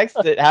can't text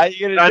it, how are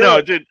you gonna? I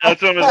know, dude.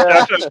 That's what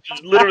I was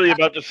literally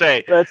about to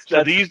say.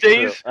 So these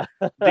days,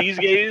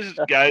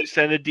 guys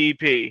send a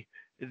DP.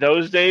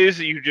 Those days,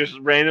 you just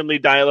randomly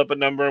dial up a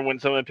number, and when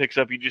someone picks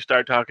up, you just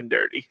start talking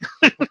dirty.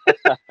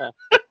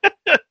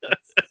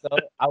 So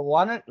I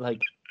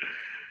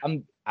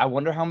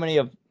wonder how many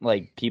of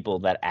like people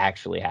that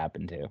actually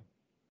happened to.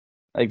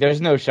 Like,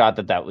 there's no shot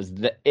that was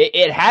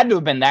it had to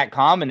have been that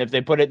common if they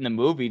put it in the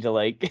movie to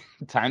like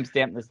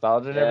timestamp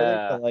nostalgia and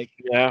everything. But like,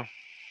 yeah,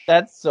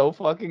 that's so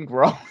fucking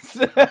gross.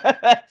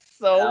 That's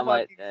so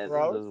fucking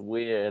gross. This is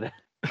weird.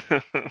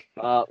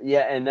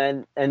 And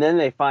then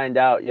they find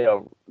out,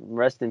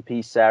 rest in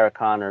peace, Sarah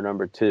Connor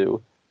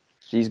 #2.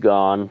 She's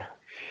gone.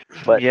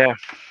 But yeah,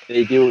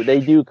 they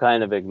do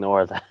kind of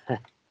ignore that.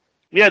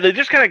 Yeah, they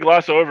just kind of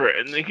gloss over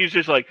it, and he's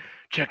just like,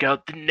 "Check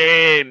out the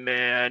name,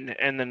 man,"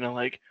 and then they're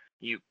like,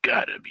 "You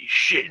gotta be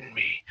shitting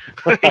me,"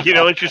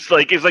 it's just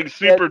like it's like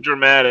super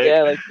dramatic.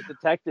 Yeah, like the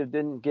detective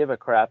didn't give a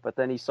crap, but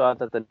then he saw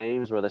that the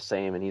names were the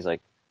same, and he's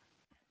like,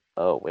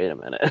 "Oh, wait a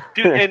minute,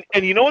 Dude."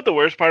 And you know what the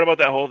worst part about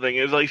that whole thing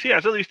is? Like, yeah,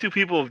 so these two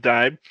people have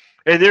died,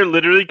 and they're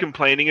literally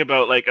complaining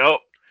about like, "Oh,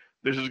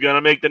 this is gonna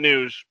make the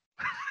news."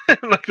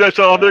 Like that's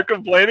all they're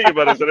complaining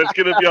about is that it's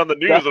gonna be on the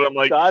news, and I'm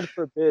like, God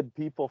forbid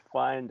people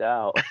find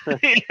out."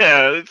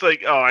 yeah, it's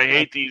like, oh, I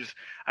hate these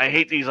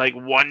like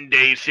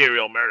 1-day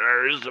serial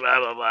murderers, blah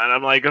blah blah. And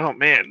I'm like, oh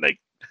man, like,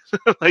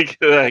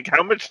 like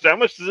how much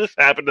does this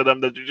happen to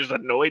them that you're just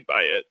annoyed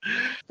by it?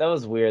 That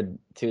was weird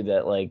too.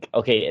 That like,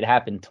 okay, it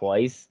happened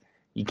twice.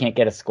 You can't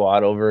get a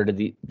squad over to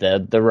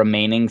the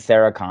remaining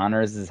Sarah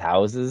Connors'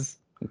 houses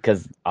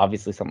because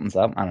obviously something's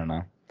up. I don't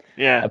know.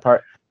 Yeah.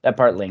 That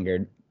part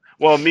lingered.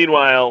 Well,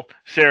 meanwhile,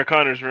 Sarah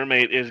Connor's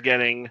roommate is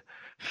getting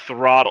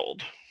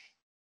throttled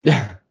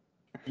Yeah,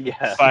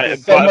 by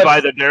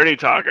the dirty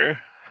talker.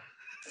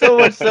 So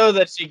much so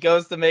that she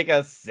goes to make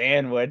a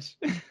sandwich.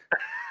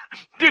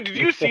 Dude, did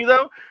you see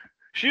though?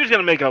 She was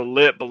gonna make a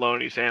lit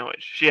bologna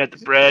sandwich. She had the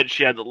bread,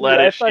 she had the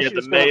lettuce, she had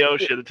the mayo,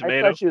 she had the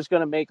tomato. I thought she was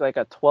gonna make like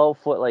a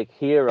 12-foot like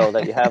hero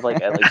that you have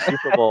like at like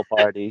Super Bowl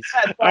parties.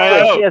 I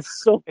know. She has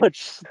so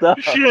much stuff.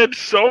 She had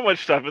so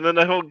much stuff, and then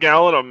the whole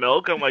gallon of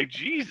milk. I'm like,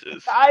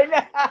 Jesus.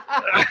 I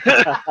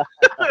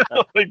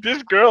know. Like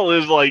this girl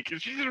is like,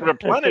 she's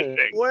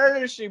replenishing. Where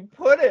does she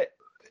put it?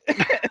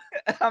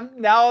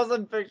 Now all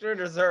I'm picturing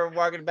is her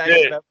walking back Dude.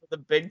 and forth with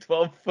a big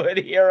 12-foot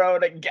hero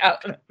and a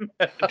gallon of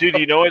milk. Dude,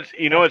 you know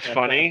what's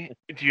funny?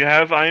 Do you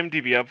have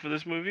IMDb up for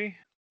this movie?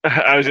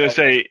 I was gonna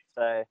say,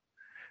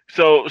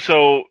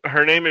 so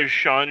her name is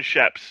Sean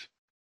Sheps,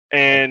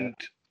 and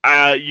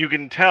you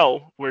can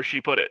tell where she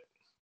put it.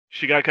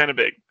 She got kind of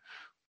big.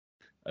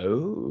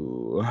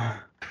 Oh.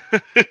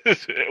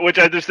 Which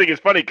I just think is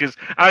funny because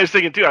I was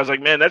thinking too. I was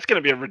like, man, that's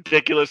gonna be a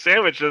ridiculous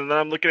sandwich. And then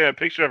I'm looking at a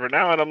picture of her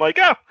now, and I'm like,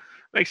 oh,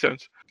 makes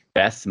sense.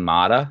 Bess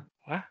Mata?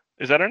 What?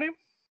 Is that her name?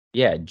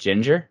 Yeah,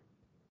 Ginger.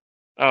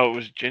 Oh, it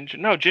was Ginger.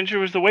 No, Ginger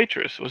was the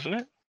waitress, wasn't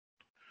it?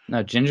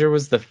 No, Ginger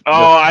was the.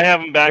 I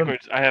have them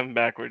backwards.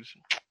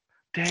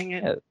 Dang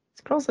it. Yeah,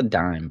 this girl's a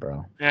dime,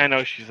 bro. Yeah, I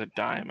know she's a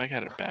dime. I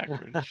got it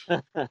backwards.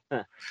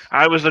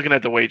 I was looking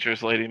at the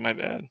waitress lady. My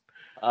bad.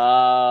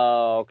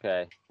 Oh,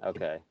 okay.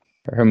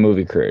 Her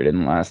movie career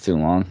didn't last too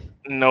long.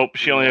 Nope,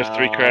 she only has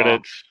 3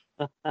 credits.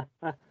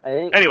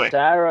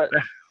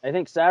 I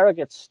think Sarah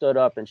gets stood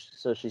up, and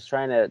so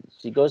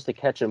she goes to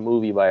catch a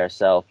movie by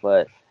herself,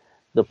 but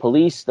the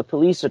police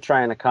are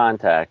trying to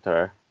contact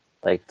her,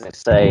 like to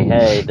say,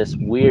 hey, this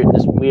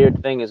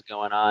weird thing is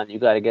going on. You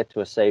got to get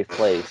to a safe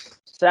place.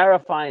 Sarah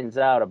finds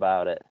out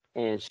about it,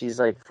 and she's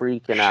like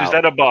freaking out. She's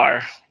at a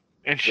bar,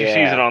 and she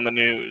sees it on the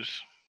news.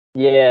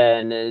 Yeah,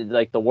 and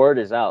like the word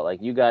is out,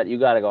 like you got to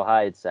go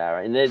hide,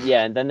 Sarah. And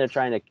then they're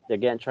trying to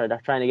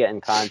get in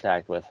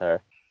contact with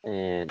her,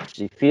 and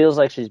she feels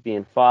like she's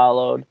being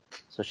followed,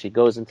 so she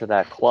goes into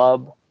that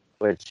club,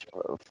 which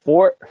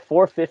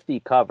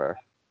 $450 cover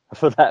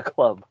for that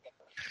club.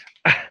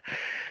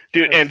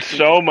 Dude, and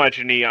so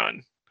much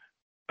neon.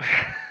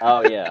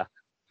 Oh yeah.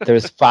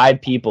 There's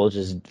 5 people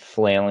just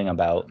flailing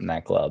about in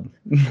that club.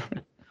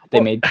 They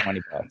made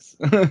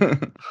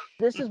 $20.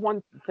 This is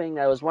one thing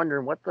I was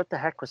wondering, what the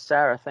heck was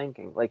Sarah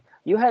thinking? Like,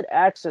 you had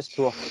access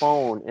to a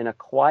phone in a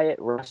quiet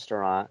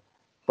restaurant,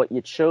 but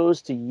you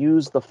chose to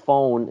use the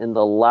phone in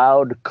the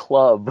loud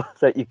club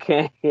that you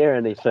can't hear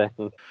anything.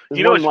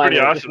 You know what's pretty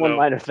awesome, one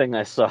minor thing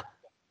I saw.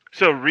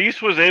 So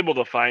Reese was able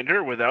to find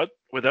her without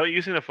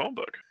using a phone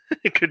book.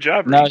 Good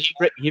job, No, Reese.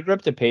 he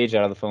ripped a page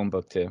out of the phone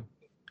book, too.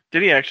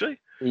 Did he actually?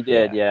 He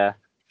did, yeah.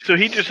 So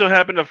he just so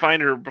happened to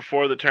find her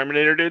before the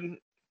Terminator did?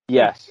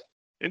 Yes.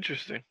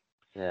 Interesting.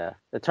 Yeah.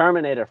 The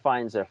Terminator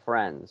finds her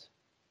friends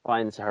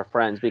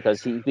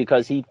because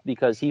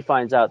he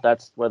finds out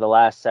that's where the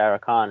last Sarah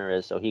Connor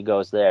is, so he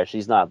goes there.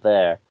 She's not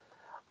there.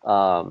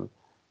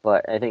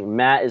 But I think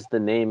Matt is the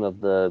name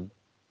of the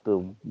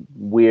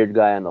weird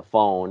guy on the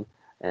phone,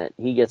 and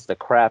he gets the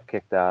crap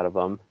kicked out of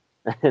him.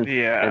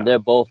 And they're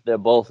both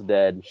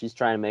dead. She's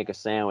trying to make a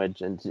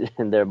sandwich, and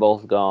they're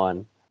both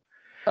gone.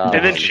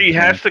 And then she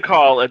has to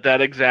call at that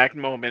exact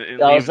moment and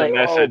leave a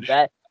message.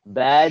 Oh,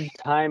 bad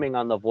timing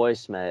on the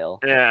voicemail.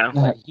 Yeah.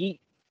 But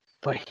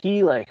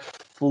he like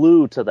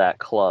flew to that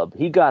club.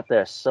 He got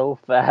there so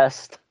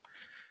fast.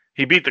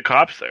 He beat the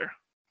cops there.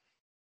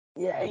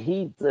 Yeah,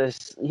 he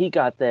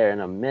got there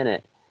in a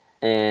minute.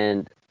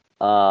 And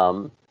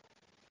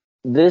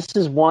this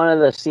is one of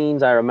the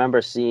scenes I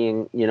remember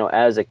seeing,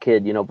 as a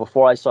kid,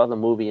 before I saw the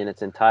movie in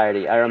its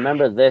entirety. I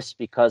remember this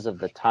because of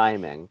the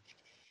timing.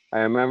 I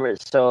remember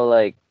it so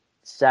like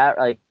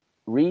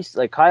Reese,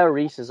 like Kyle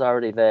Reese is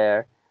already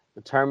there.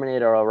 The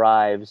Terminator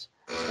arrives,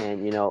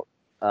 and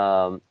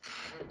the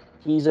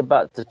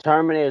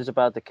Terminator's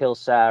about to kill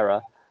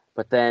Sarah,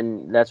 but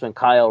then that's when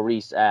Kyle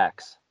Reese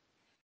acts,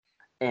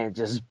 and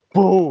just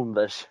boom,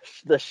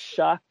 the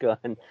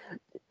shotgun.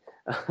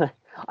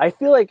 I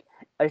feel like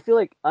I feel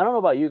like, I don't know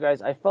about you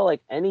guys, I felt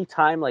like any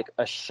time like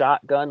a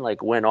shotgun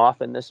like went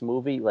off in this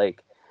movie,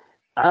 like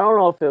I don't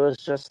know if it was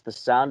just the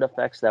sound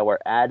effects that were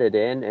added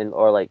in and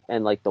or like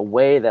and like the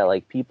way that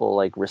like people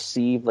like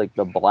received like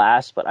the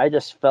blast, but I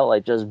just felt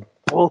like just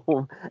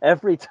boom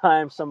every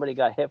time somebody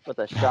got hit with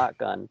a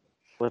shotgun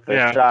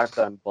Yeah.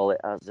 shotgun bullet.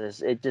 I was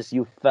just, it just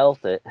you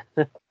felt it.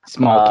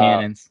 Small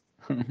cannons.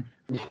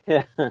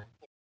 Yeah.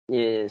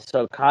 Yeah.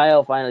 So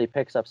Kyle finally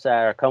picks up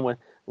Sarah. Come with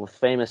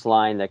famous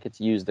line that gets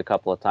used a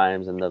couple of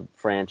times in the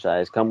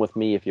franchise. Come with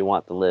me if you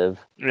want to live.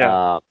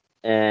 Yeah.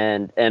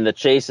 And the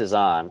chase is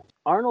on.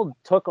 Arnold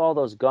took all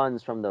those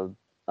guns from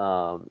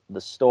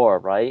the store,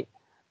 right?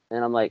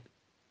 And I'm like,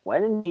 why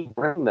didn't he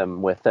bring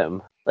them with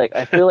him? Like,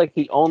 I feel like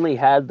he only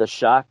had the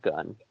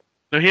shotgun.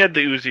 No, he had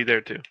the Uzi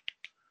there too.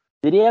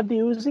 Did he have the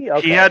Uzi?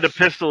 Okay. He had the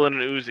pistol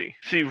and an Uzi.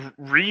 See,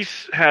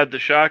 Reese had the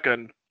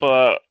shotgun,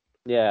 but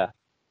Yeah.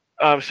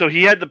 so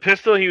he had the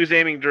pistol. He was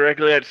aiming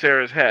directly at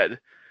Sarah's head,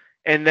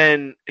 and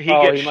then he He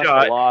gets must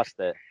shot. have lost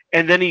it.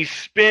 And then he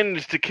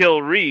spins to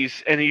kill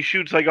Reese, and he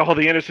shoots like all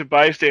the innocent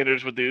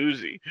bystanders with the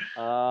Uzi.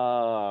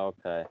 Oh,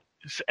 okay.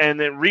 And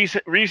then Reese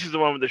is the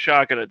one with the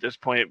shotgun at this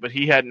point, but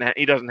he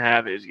doesn't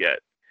have his yet.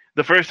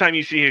 The first time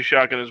you see his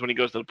shotgun is when he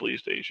goes to the police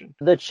station.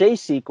 The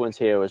chase sequence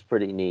here was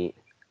pretty neat.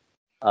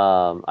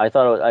 I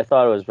thought it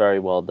was very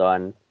well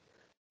done.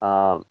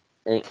 And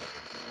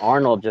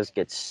Arnold just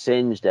gets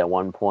singed at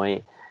one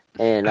point,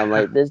 and I'm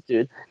like, this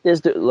dude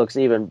looks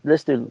even.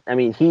 This dude, I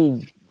mean,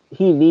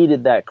 he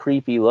needed that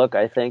creepy look,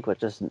 I think, with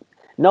just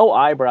no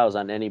eyebrows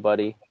on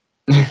anybody.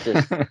 It's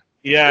just,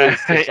 Yeah,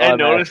 it's I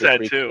noticed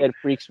that automatically too. It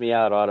freaks me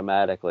out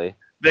automatically.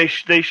 They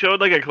showed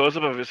like a close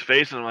up of his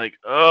face, and I'm like,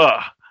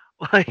 ugh,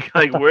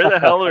 like where the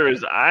hell are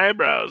his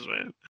eyebrows,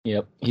 man?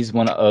 Yep, he's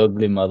one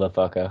ugly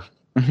motherfucker.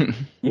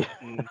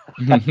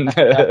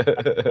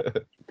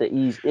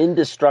 These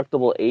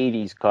indestructible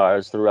 '80s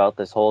cars throughout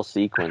this whole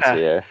sequence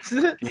here.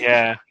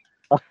 Yeah.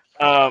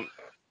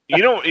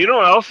 You know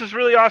what else is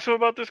really awesome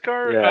about this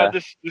car? Yeah.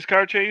 This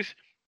car chase.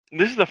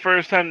 This is the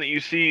first time that you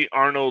see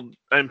Arnold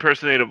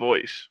impersonate a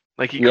voice.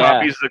 Like he Yeah.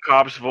 copies the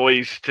cop's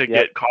voice to Yep.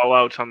 get call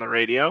outs on the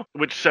radio,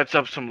 which sets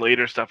up some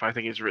later stuff I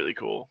think is really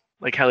cool.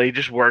 Like how they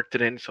just worked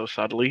it in so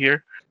subtly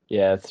here.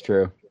 Yeah, it's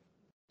true.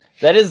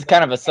 That is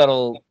kind of a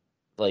subtle,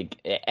 like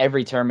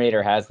every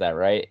Terminator has that,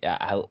 right?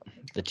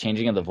 The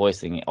changing of the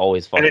voice thing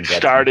always fucking And it gets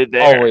started me.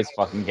 there. Always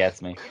fucking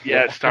gets me.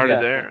 Yeah, it started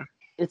Yeah. there.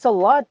 It's a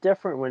lot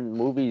different when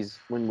movies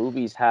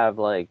have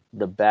like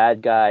the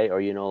bad guy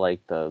or like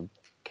the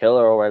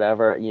killer or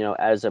whatever,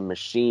 as a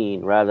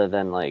machine rather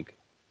than like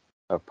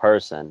a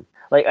person.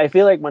 Like I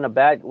feel like when a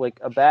bad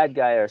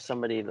guy or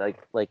somebody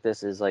like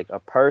this is like a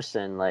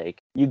person,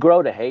 like you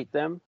grow to hate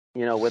them,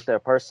 with their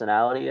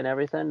personality and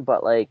everything,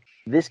 but like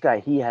this guy,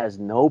 he has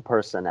no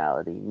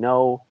personality.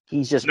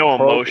 He's just No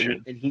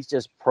emotion. and he's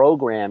just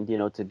programmed,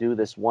 to do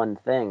this one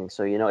thing.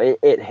 So,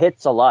 it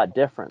hits a lot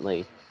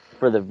differently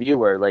for the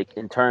viewer, like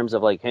in terms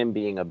of like him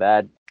being a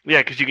bad.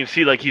 Yeah, because you can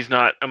see like he's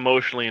not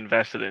emotionally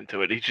invested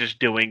into it. He's just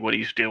doing what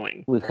he's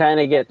doing. We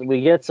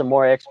get some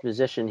more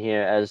exposition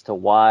here as to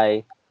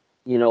why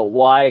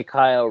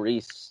Kyle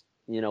Reese,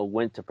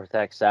 went to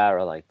protect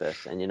Sarah like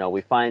this, and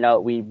we find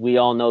out we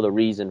all know the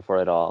reason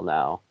for it all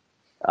now.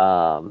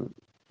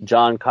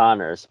 John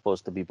Connor is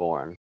supposed to be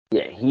born.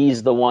 Yeah,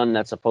 he's the one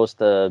that's supposed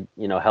to,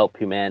 help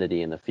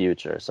humanity in the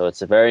future. So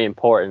it's very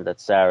important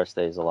that Sarah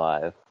stays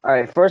alive. All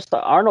right, first,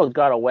 Arnold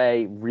got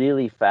away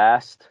really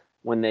fast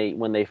when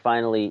they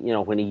finally,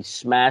 when he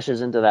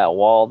smashes into that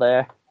wall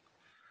there,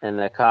 and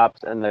the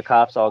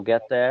cops all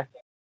get there.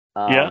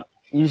 Yeah.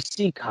 You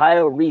see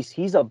Kyle Reese,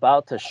 he's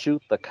about to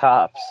shoot the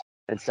cops,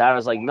 and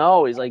Sarah's like,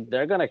 no, he's like,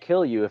 they're gonna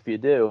kill you if you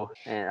do.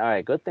 And all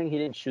right, good thing he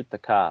didn't shoot the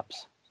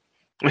cops,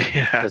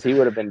 Yeah. because he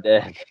would have been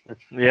dead.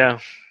 Yeah.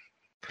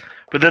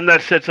 But then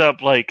that sets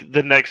up like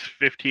the next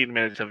 15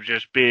 minutes of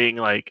just being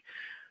like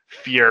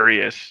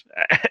furious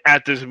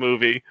at this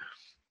movie,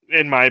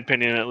 in my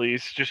opinion at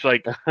least. Just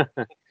like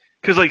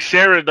because like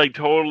Sarah like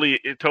totally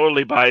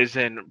buys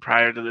in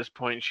prior to this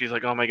point. She's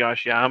like, oh my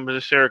gosh, yeah, I'm a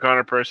Sarah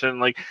Connor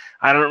person. Like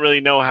I don't really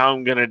know how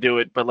I'm gonna do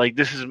it, but like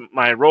this is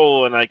my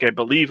role, and like I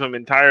believe him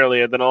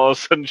entirely. And then all of a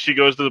sudden she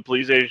goes to the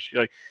police station. She's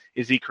like,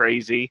 is he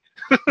crazy?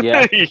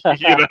 Yeah.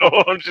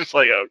 I'm just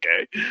like,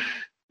 okay.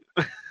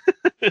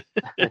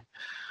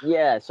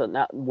 Yeah, so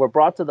now we're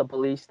brought to the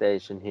police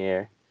station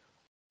here,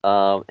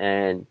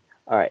 and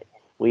all right,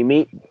 we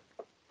meet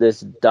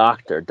this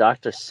doctor,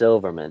 Dr.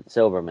 Silverman,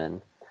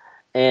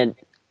 and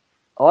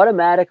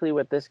automatically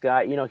with this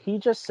guy, he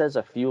just says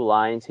a few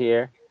lines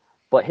here,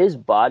 but his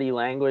body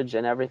language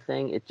and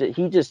everything,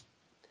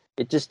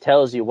 it just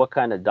tells you what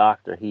kind of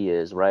doctor he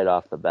is right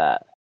off the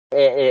bat.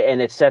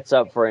 And it sets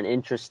up for an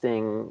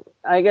interesting,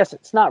 I guess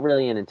it's not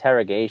really an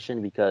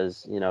interrogation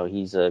because,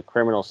 he's a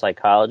criminal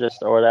psychologist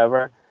or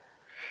whatever,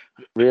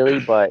 really,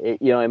 but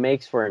it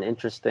makes for an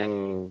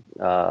interesting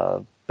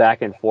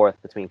back and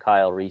forth between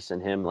Kyle Reese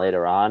and him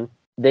later on.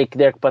 They're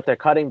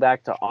cutting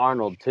back to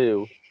Arnold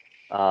too,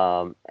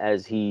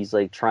 as he's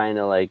like trying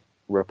to like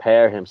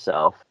repair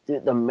himself.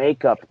 Dude, the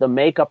makeup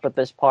at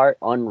this part,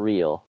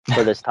 unreal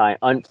for this time,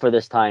 for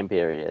this time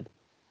period.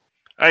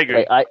 I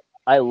agree. Like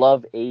I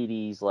love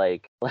 80s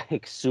like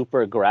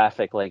super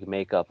graphic like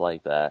makeup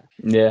like that.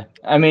 Yeah.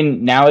 I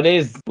mean,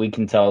 nowadays we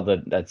can tell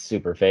that that's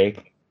super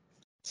fake.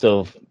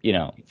 So, you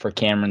know, for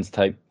Cameron's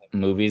type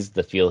movies,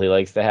 the feel he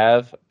likes to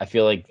have, I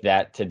feel like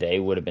that today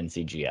would have been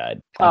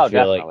CGI'd. I Oh,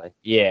 feel definitely. Like,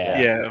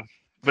 yeah. Yeah,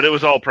 but it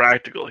was all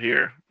practical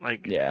here.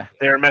 Like, Yeah.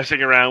 they were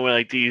messing around with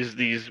like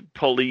these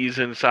pulleys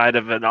inside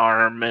of an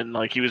arm, and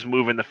like he was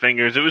moving the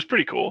fingers. It was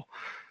pretty cool.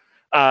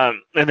 And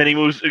then he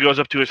goes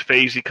up to his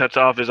face. He cuts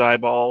off his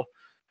eyeball.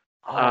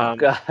 Oh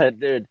god,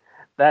 dude.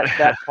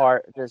 That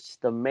part,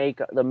 just the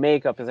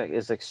makeup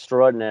is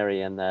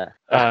extraordinary in that.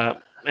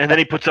 And then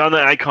he puts on the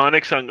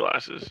iconic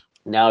sunglasses.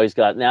 Now he's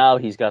got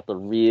the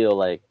real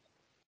like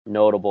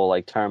notable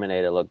like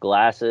Terminator look,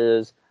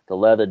 glasses, the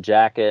leather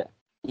jacket.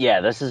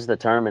 Yeah, this is the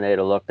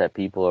Terminator look that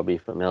people will be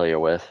familiar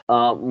with.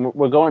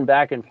 We're going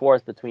back and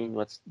forth between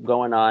what's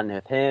going on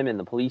with him in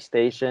the police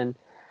station,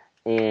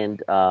 and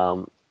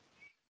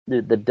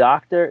the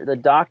doctor. The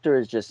doctor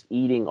is just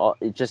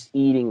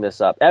eating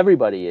this up.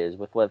 Everybody is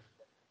with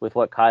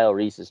what Kyle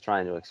Reese is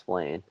trying to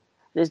explain.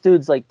 This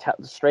dude's like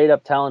straight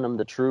up telling him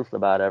the truth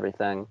about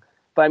everything.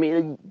 But I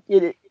mean,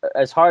 it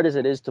as hard as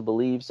it is to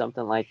believe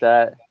something like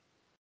that,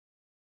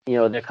 you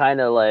know, they're kind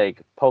of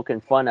like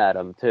poking fun at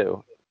him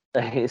too.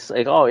 It's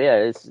like, oh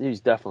yeah, he's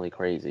definitely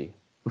crazy.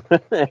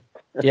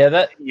 Yeah,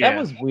 that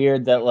was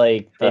weird. That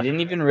like they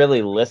didn't even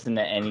really listen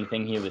to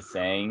anything he was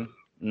saying.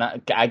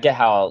 I get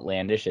how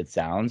outlandish it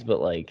sounds,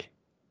 but like,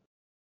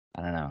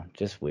 I don't know,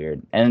 just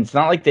weird. And it's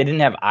not like they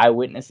didn't have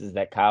eyewitnesses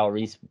that Kyle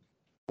Reese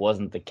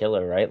wasn't the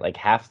killer, right? Like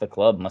half the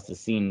club must have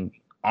seen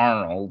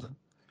Arnold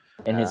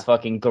in his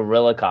fucking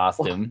gorilla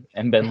costume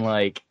and been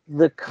like,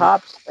 the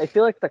cops. I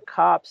feel like the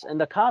cops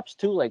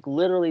too. Like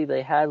literally,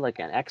 they had like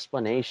an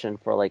explanation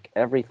for like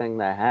everything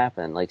that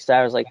happened. Like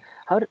Sarah's like,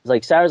 how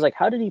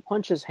did he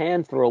punch his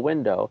hand through a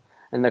window?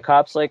 And the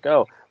cops like,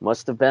 oh,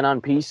 must have been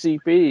on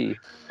PCP.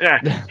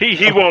 Yeah,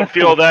 he won't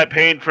feel that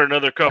pain for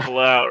another couple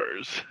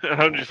hours.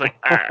 I'm just like,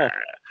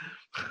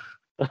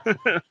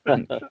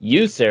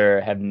 you, sir,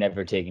 have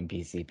never taken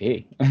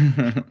PCP.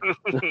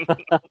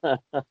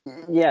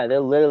 Yeah, they're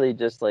literally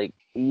just like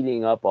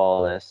eating up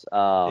all this.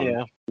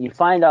 yeah. You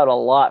find out a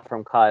lot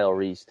from Kyle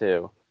Reese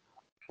too,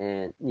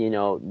 and you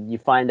know you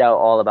find out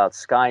all about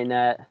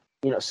Skynet.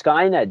 You know,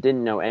 Skynet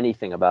didn't know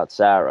anything about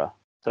Sarah,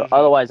 so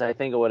otherwise it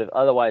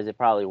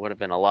probably would have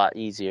been a lot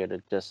easier to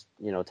just,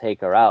 you know,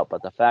 take her out.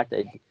 But the fact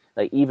that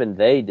like even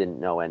they didn't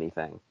know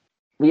anything,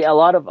 a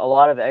lot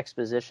of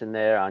exposition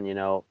there on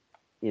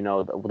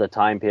the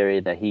time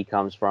period that he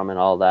comes from and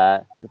all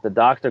that. But the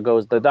doctor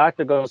goes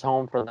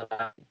home for the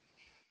night.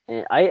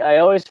 And I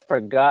always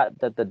forgot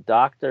that the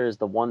doctor is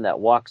the one that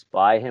walks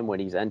by him when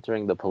he's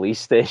entering the police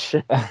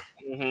station.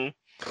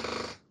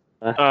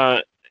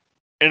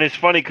 And it's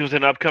funny because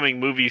in upcoming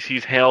movies,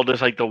 he's hailed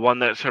as like the one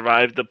that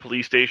survived the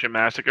police station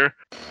massacre.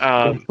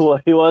 Well,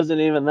 he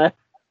wasn't even there.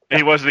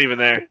 He wasn't even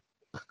there.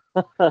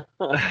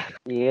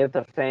 You get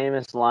the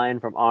famous line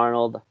from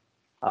Arnold,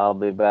 "I'll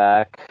be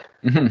back,"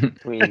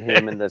 between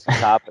him and this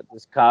cop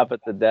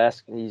at the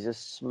desk. And he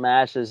just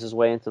smashes his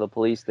way into the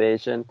police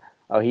station.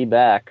 Oh, he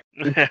back.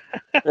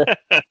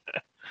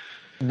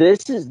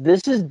 This is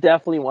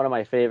definitely one of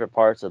my favorite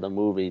parts of the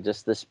movie.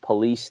 Just this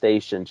police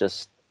station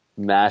just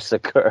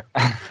massacre.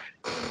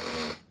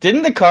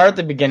 Didn't the car at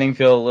the beginning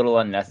feel a little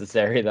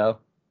unnecessary though?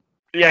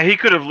 Yeah, he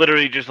could have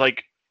literally just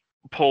like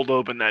pulled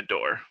open that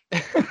door.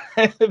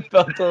 It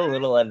felt a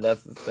little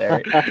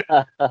unnecessary.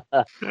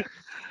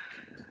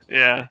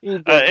 Yeah,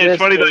 it's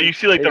funny though. You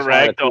see like the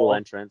ragdoll cool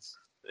entrance.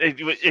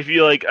 If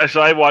you like,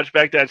 so I watched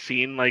back that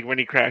scene like when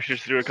he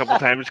crashes through a couple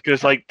times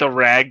because like the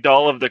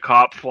ragdoll of the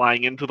cop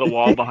flying into the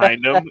wall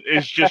behind him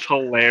is just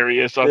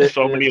hilarious on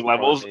so many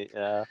levels. Funny,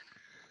 yeah.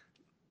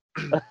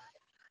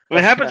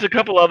 It happens a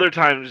couple other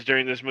times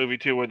during this movie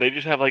too, where they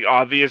just have like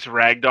obvious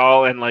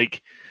ragdoll and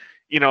like,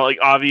 you know, like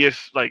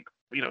obvious like,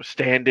 you know,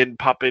 stand-in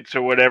puppets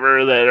or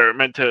whatever that are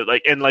meant to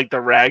like, and like the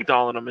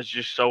ragdoll in them is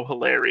just so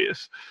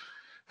hilarious.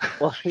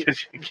 Well,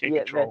 Because you can't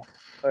control.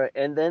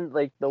 And then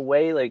like the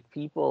way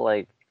people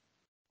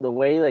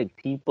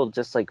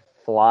just like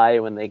fly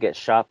when they get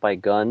shot by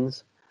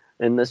guns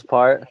in this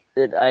part.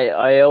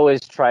 I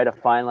always try to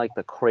find like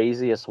the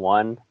craziest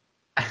one,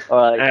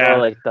 or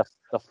like the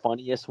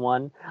funniest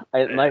one.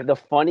 Like the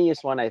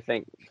funniest one I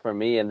think for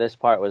me in this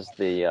part was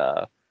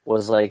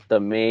like the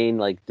main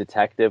like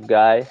detective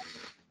guy.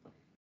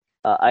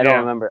 I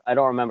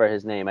don't remember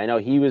his name. I know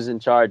he was in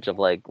charge of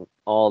like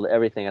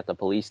everything at the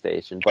police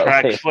station. But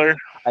Traxler. Like,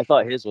 I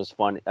thought his was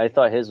funny. I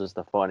thought his was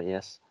the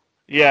funniest.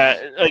 Yeah,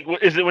 like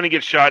is it when he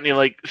gets shot and he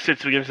like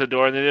sits against the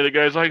door and then the other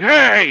guy's like,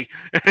 "Hey!"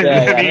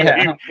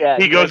 And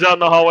he goes out in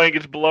the hallway and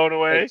gets blown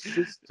away. Like,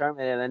 shoots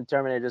Terminator, and then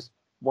Terminator just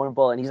one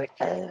bullet, and he's like,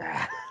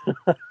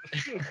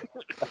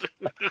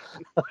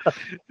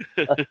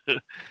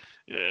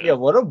 Yeah,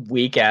 what a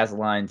weak ass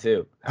line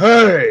too.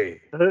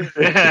 Hey,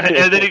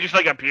 and then he just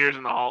like appears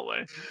in the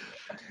hallway.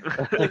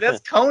 Like, that's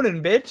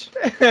Conan, bitch.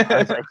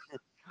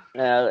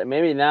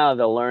 Maybe now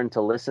they'll learn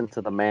to listen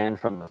to the man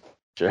from the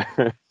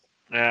future.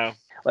 Yeah.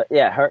 But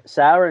yeah,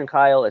 Sarah and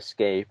Kyle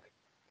escape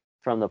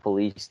from the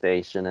police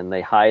station, and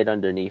they hide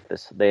underneath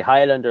this. They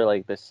hide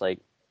under this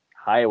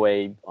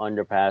highway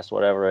underpass,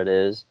 whatever it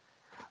is.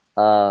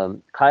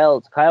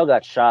 Kyle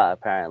got shot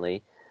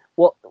apparently.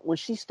 Well, when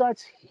she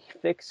starts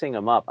fixing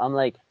him up, I'm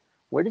like,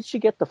 where did she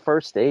get the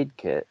first aid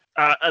kit?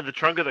 The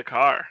trunk of the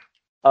car.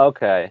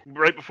 Okay.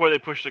 Right before they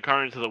pushed the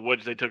car into the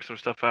woods, they took some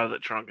stuff out of the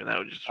trunk, and that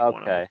was just one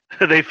of Okay.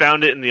 them. They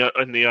found it in the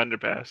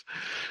underpass.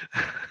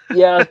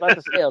 Yeah, I was about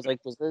to say, I was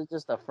like, was this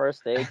just a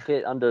first aid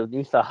kit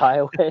underneath the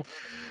highway?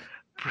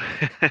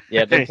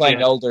 Yeah, they're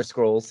playing Elder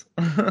Scrolls.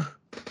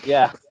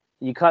 Yeah.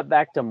 You cut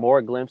back to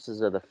more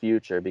glimpses of the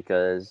future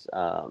because,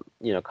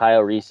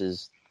 Kyle Reese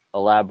is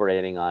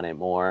elaborating on it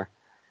more.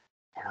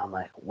 And I'm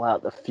like, wow,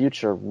 the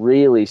future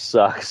really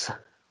sucks.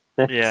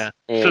 Yeah.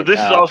 And, So this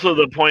is also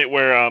the point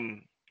where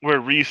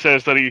Reese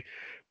says that he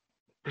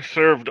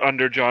served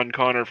under John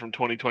Connor from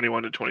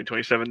 2021 to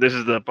 2027. This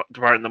is the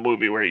part in the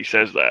movie where he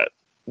says that.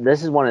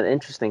 This is one of the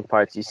interesting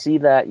parts. You see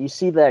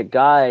that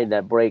guy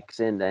that breaks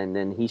in and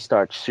then he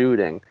starts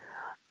shooting.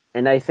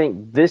 And I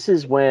think this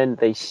is when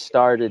they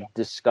started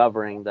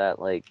discovering that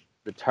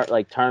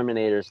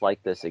Terminators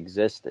like this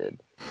existed,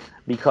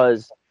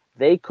 because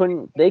they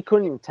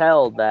couldn't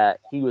tell that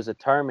he was a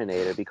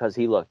Terminator because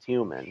he looked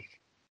human.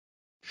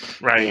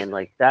 Right.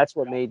 And that's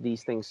what made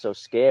these things so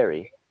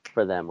scary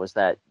for them, was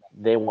that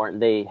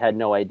they had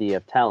no idea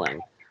of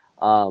telling.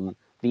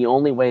 The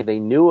only way they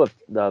knew of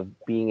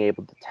being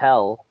able to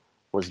tell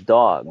was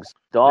dogs.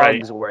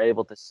 Dogs were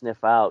able to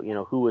sniff out,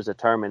 who was a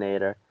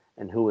Terminator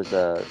and who was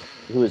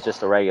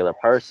just a regular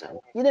person.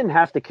 You didn't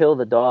have to kill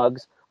the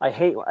dogs. I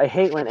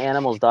hate when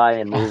animals die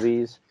in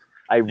movies.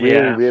 I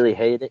really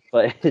hate it,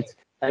 but it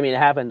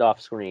happened off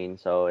screen,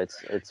 so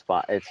it's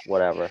fine. It's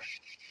whatever.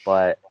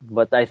 But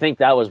I think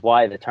that was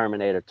why the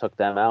Terminator took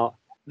them out.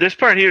 This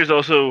part here is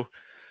also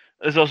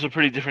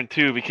pretty different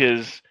too,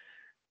 because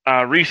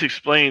Reese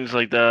explains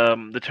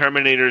the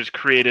Terminators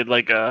created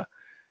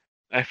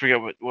I forget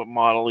what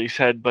model he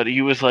said, but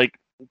he was like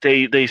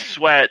they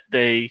sweat,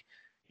 they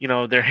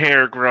their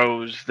hair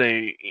grows,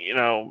 they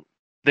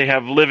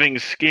have living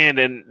skin,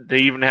 and they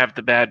even have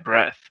the bad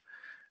breath.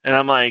 And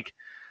I'm like,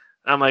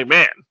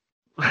 man,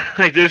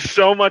 there's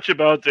so much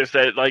about this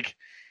that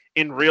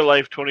in real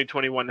life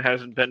 2021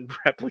 hasn't been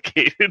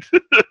replicated.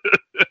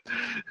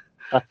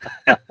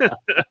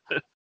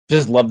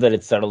 Just love that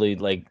it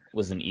subtly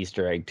was an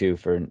Easter egg too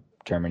for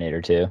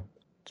Terminator 2.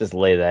 Just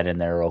lay that in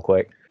there real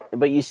quick.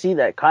 But you see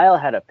that Kyle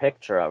had a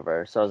picture of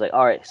her, so I was like,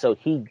 all right, so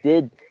he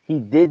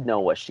did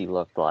know what she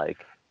looked like.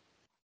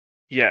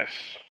 Yes.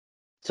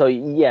 So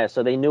yeah,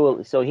 so he knew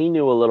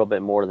a little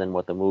bit more than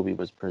what the movie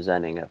was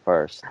presenting at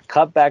first.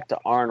 Cut back to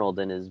Arnold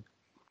in his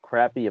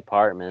crappy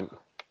apartment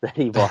that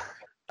he bought.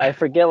 I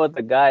forget what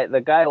the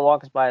guy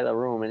walks by the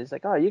room and he's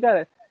like, "Oh,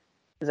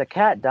 is a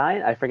cat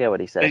dying?" I forget what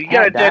he said. You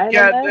got a dead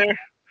cat there?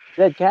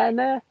 Dead cat in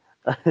there?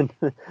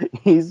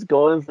 He's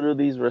going through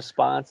these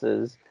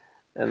responses,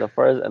 and the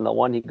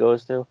one he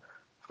goes to,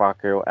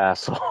 "Fuck you,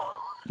 asshole."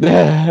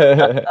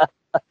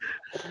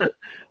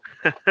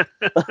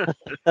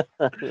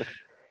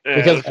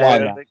 Because why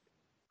not?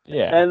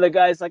 Yeah. And the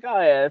guy's like,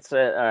 "Oh yeah, that's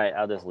it. All right,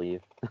 I'll just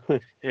leave."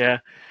 Yeah.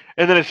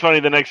 And then it's funny,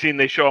 the next scene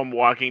they show him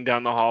walking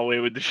down the hallway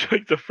with the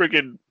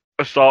freaking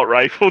assault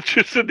rifle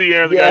just in the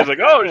air. The guy's like,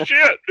 "Oh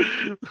shit!"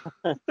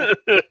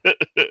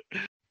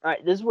 All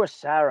right, this is where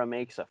Sarah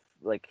makes a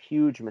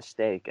huge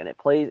mistake, and it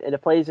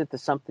plays into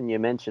something you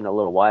mentioned a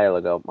little while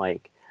ago,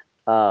 Mike.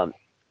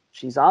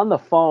 She's on the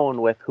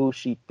phone with who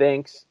she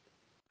thinks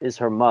is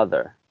her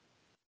mother,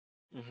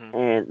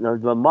 and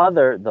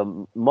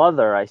the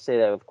mother, I say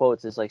that with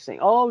quotes, is saying,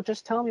 "Oh,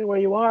 just tell me where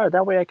you are.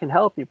 That way I can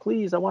help you.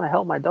 Please, I want to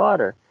help my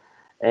daughter."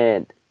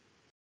 And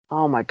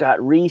oh my God,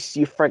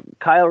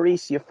 Kyle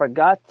Reese, you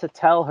forgot to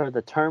tell her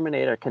the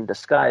Terminator can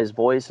disguise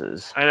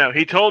voices. I know.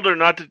 He told her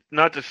not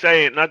to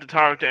say it, not to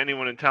talk to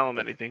anyone and tell him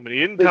anything, but he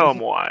didn't tell him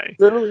why.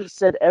 Literally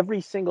said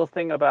every single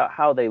thing about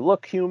how they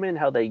look human,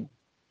 how they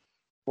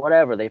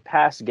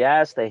pass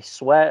gas, they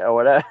sweat or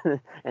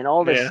whatever, and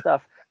all this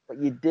stuff. But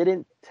you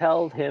didn't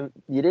tell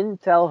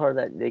her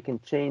that they can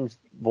change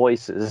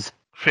voices.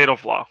 Fatal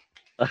flaw.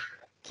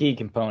 Key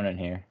component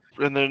here.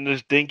 And then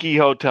this dinky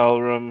hotel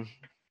room,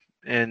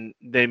 and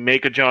they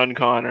make a John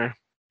Connor.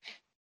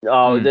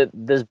 Oh, it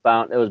was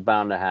bound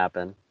to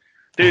happen,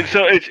 dude.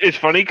 So it's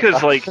funny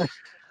because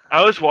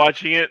I was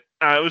watching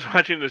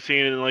the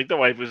scene, and the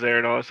wife was there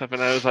and all that stuff,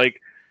 and I was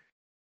like,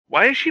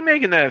 why is she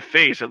making that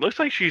face? It looks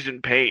like she's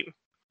in pain.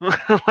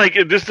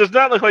 This does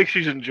not look like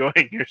she's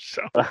enjoying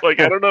herself. I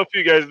don't know if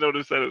you guys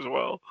noticed that as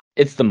well.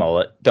 It's the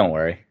mullet. Don't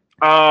worry.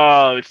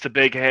 Oh, it's the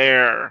big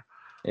hair.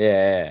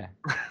 Yeah.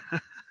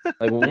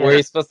 Where are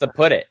you supposed to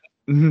put it?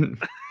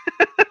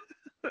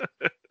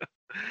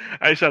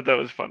 I thought that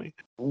was funny.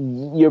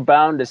 You're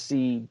bound to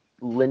see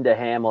Linda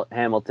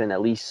Hamilton at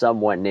least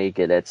somewhat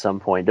naked at some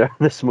point during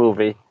this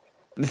movie.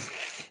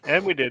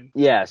 And we did.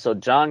 Yeah, so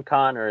John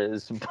Connor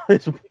is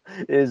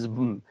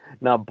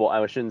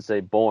I shouldn't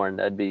say born.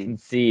 That'd be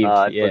Conceived,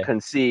 but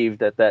conceived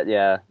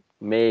that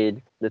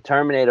made. The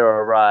Terminator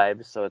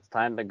arrives, so it's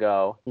time to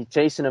go. He's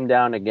chasing him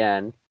down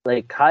again.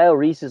 Like Kyle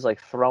Reese is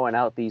like throwing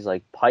out these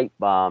like pipe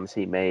bombs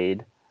he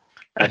made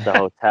at the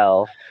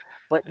hotel.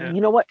 But Yeah.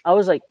 you know what? I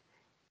was like,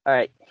 all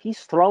right, he's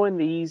throwing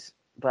these,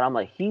 but I'm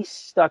like, he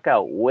stuck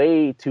out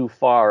way too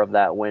far of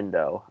that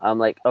window. I'm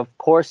like, of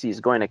course he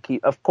was going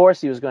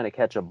to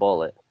catch a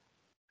bullet.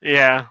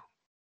 Yeah.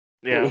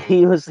 Yeah.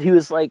 He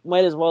was like,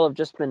 might as well have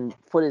just been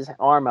put his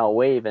arm out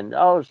waving.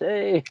 Oh,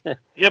 hey.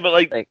 Yeah, but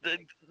like, Like-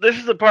 this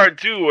is the part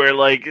too where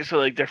like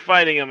they're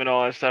fighting him and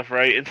all that stuff,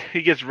 right? And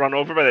he gets run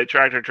over by that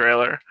tractor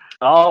trailer.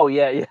 Oh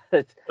yeah.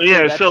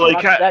 Yeah, That so like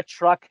truck, that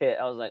truck hit.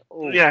 I was like,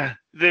 oh yeah,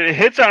 it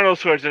hits Arnold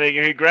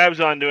Schwarzenegger. He grabs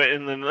onto it,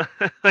 and then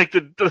like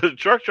the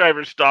truck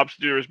driver stops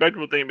to do a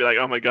respectable thing and be like,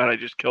 "Oh my god, I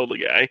just killed a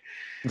guy,"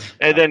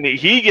 and then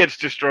he gets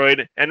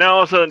destroyed, and now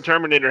all of a sudden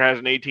Terminator has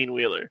an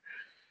 18-wheeler.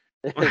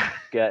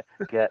 get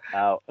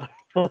out.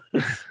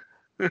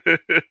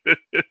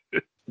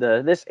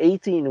 This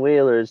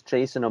 18-wheeler is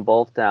chasing them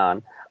both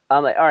down.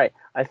 I'm like, all right.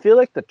 I feel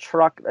like the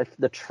truck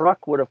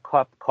would have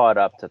caught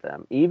up to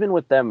them, even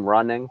with them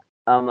running.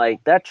 I'm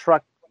like, that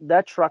truck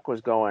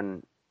was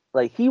going,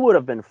 like, he would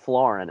have been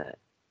flooring it.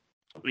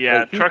 Yeah,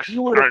 Like, trucks he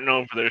would've- aren't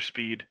known for their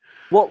speed.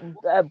 Well,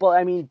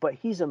 but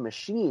he's a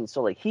machine,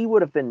 so like he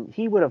would have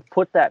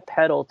put that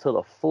pedal to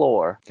the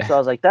floor. So I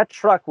was like, that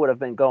truck would have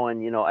been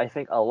going, I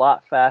think a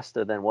lot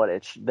faster than what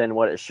it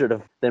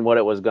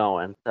was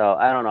going. So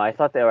I don't know. I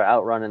thought they were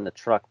outrunning the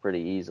truck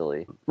pretty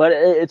easily, but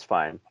it's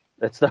fine.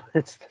 Because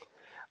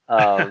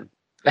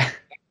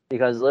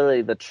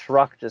literally the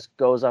truck just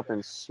goes up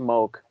in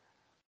smoke.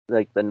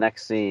 Like the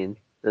next scene,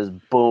 there's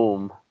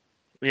boom,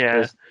 Yeah,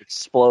 there's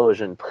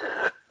explosion.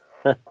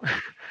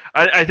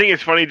 I think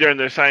it's funny during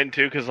their sign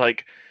too, because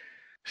like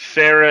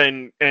Sarah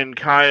and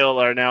Kyle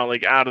are now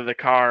like out of the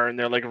car and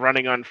they're like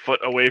running on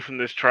foot away from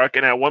this truck.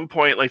 And at one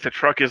point, like the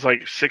truck is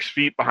like 6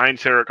 feet behind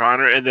Sarah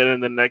Connor, and then in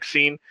the next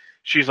scene,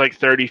 she's like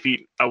 30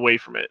 feet away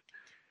from it.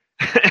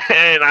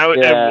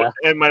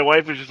 And my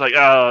wife was just like,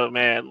 "Oh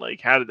man,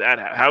 like how did that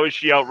happen? How is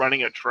she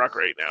outrunning a truck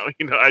right now?"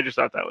 I just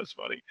thought that was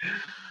funny.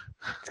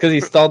 It's because he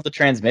stalled the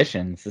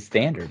transmission. It's the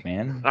standard,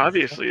 man.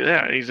 Obviously,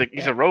 yeah, he's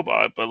a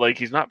robot, but like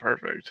he's not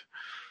perfect.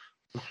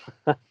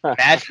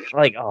 Imagine,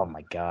 like, oh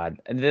my god,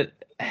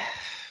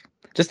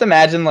 just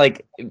imagine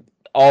like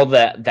all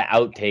the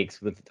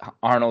outtakes with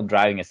Arnold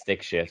driving a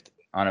stick shift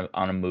on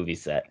a movie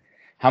set.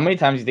 How many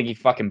times do you think he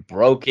fucking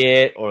broke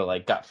it or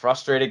like got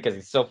frustrated because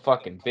he's so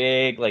fucking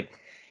big? Like,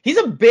 he's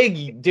a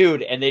big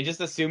dude, and they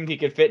just assumed he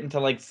could fit into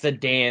like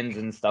sedans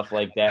and stuff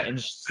like that, and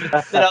sit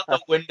out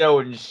the window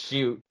and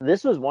shoot.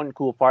 This was one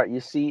cool part. You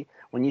see,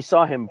 when you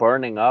saw him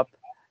burning up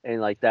in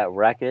like that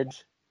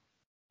wreckage,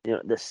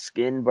 the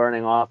skin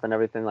burning off and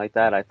everything like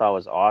that, I thought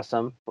was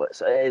awesome.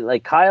 But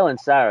like Kyle and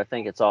Sarah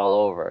think it's all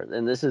over,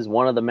 and this is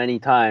one of the many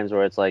times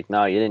where it's like,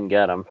 no, you didn't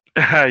get him.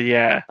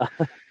 Yeah.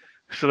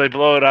 So they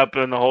blow it up,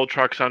 and the whole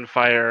truck's on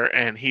fire,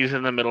 and he's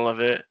in the middle of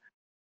it,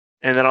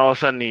 and then all of a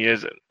sudden he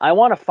isn't. I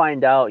want to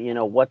find out,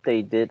 what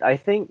they did. I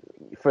think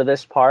for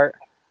this part,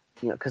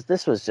 because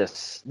this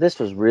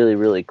was really,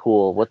 really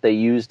cool. What they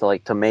used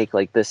to make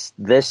like this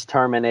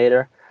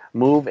Terminator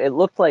move. It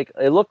looked like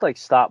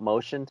stop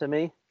motion to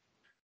me.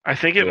 I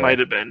think it might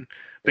have been.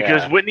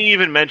 Because Whitney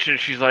even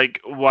mentioned, she's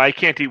like, "Why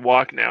can't he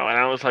walk now?" And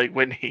I was like,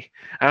 "Whitney,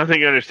 I don't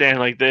think you understand.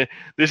 Like,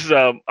 this is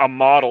a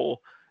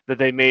model that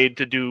they made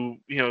to do,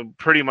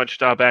 pretty much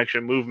stop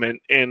action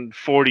movement in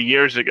 40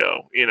 years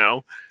ago,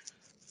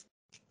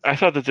 I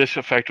thought that this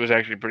effect was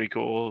actually pretty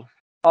cool.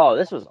 Oh,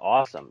 this was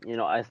awesome.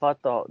 I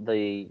thought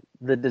the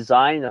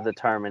design of the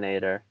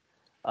Terminator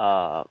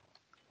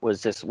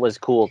was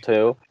cool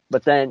too.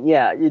 But then,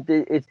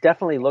 it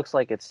definitely looks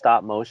like it's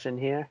stop motion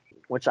here,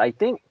 which I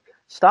think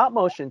stop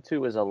motion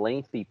too is a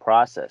lengthy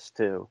process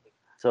too.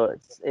 So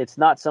it's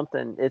not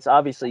something. It's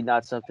obviously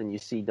not something you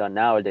see done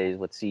nowadays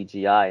with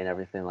CGI and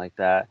everything like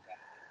that.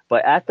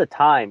 But at the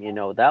time,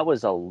 that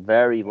was a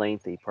very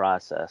lengthy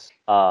process.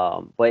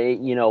 But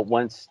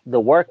once the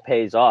work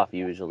pays off,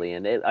 usually,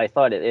 and I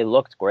thought it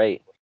looked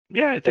great.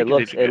 Yeah, I think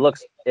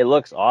it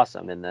looks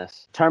awesome in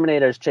this.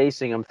 Terminator's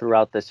chasing him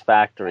throughout this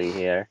factory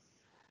here,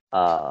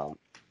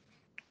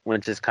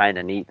 which is kind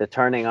of neat. They're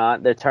turning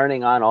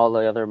on all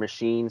the other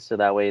machines so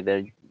that way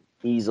they're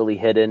easily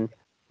hidden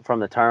from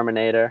the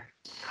Terminator.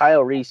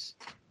 Kyle Reese,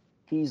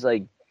 he's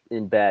like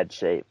in bad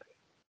shape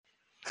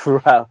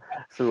throughout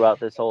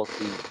this whole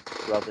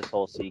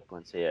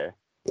sequence here,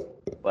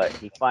 but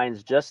he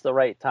finds just the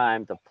right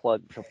time to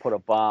put a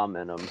bomb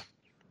in him,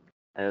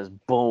 and it's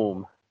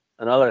boom,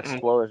 another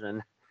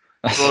explosion.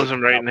 Blows him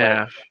right in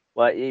half.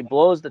 But he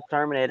blows the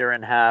Terminator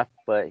in half,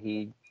 but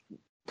he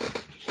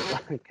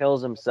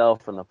kills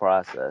himself in the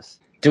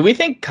process. Do we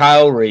think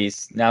Kyle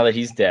Reese, now that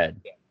he's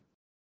dead,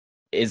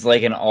 is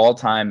like an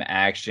all-time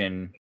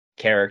action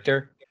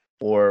character,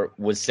 or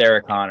was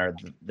Sarah Connor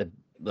the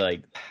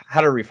like,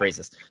 how to rephrase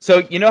this?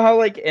 So how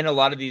like in a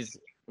lot of these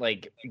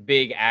like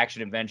big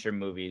action adventure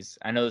movies,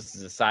 I know this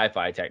is a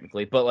sci-fi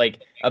technically, but like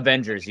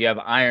Avengers, you have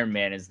Iron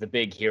Man as the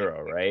big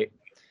hero, right?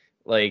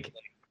 Like,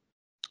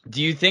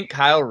 do you think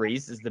Kyle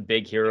Reese is the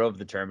big hero of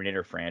the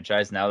Terminator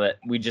franchise now that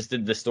we just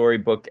did the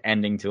storybook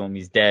ending to him?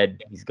 He's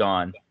dead. He's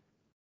gone.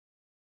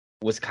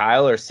 Was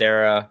Kyle or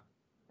Sarah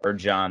or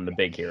John the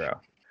big hero?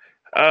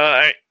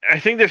 I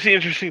think that's the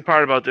interesting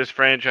part about this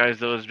franchise,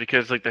 though, is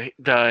because like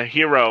the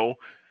hero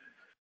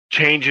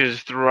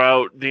changes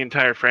throughout the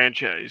entire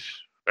franchise,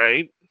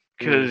 right?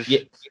 Because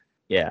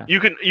yeah, you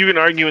can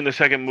argue in the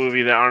second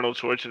movie that Arnold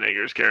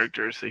Schwarzenegger's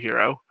character is the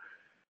hero,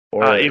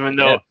 or even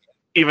though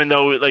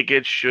like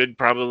it should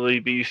probably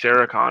be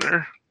Sarah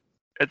Connor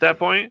at that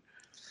point.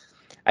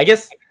 I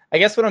guess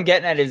what I'm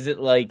getting at is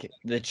it like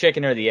the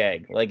chicken or the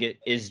egg? Like,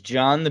 is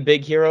John the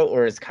big hero,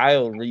 or is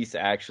Kyle Reese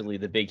actually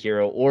the big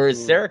hero, or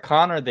is Sarah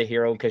Connor the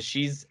hero? Because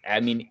she's,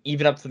 I mean,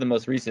 even up to the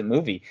most recent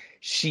movie,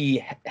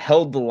 she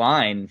held the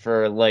line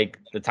for like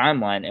the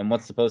timeline and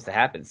what's supposed to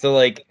happen. So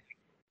like,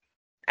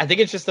 I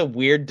think it's just a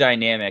weird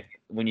dynamic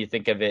when you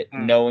think of it,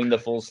 knowing the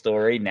full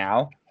story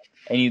now.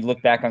 And you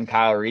look back on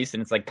Kyle Reese,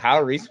 and it's like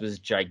Kyle Reese was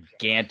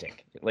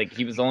gigantic. Like,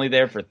 he was only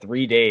there for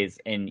 3 days,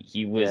 and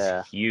he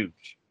was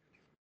huge.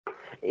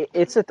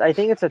 I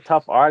think it's a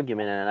tough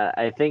argument, and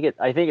I think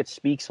it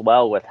speaks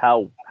well with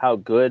how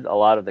good a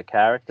lot of the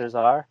characters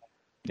are.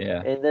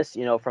 Yeah. In this,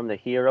 from the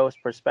hero's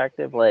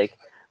perspective, like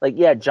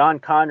John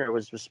Connor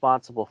was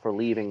responsible for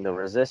leaving the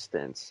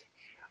Resistance,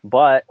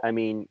 but I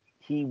mean,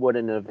 he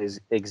wouldn't have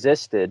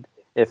existed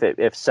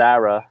if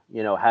Sarah,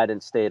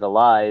 hadn't stayed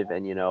alive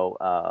and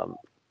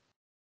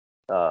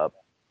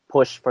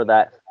push for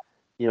that,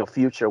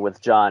 future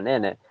with John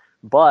in it.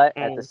 But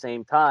at the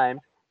same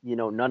time,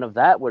 none of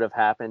that would have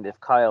happened if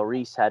Kyle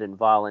Reese hadn't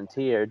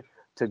volunteered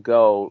to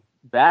go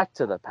back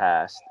to the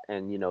past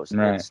and,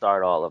 and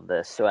start all of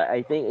this. So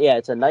I think,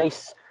 it's a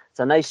nice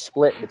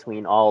split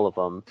between all of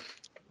them.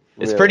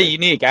 It's really. Pretty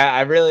unique.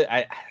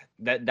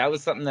 That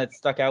was something that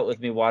stuck out with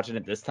me watching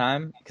it this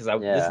time, because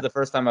this is the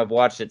first time I've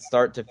watched it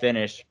start to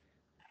finish,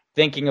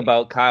 thinking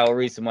about Kyle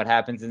Reese and what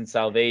happens in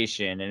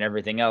Salvation and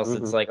everything else.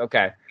 Mm-hmm. It's like,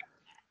 okay,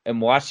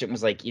 and watched it and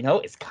was like,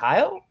 is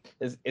Kyle?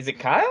 Is it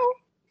Kyle?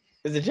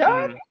 Is it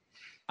John? Mm-hmm.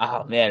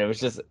 Oh man, it was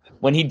just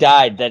when he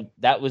died.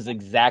 That was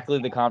exactly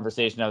the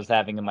conversation I was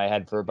having in my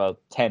head for about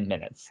 10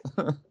 minutes.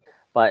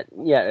 But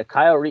yeah,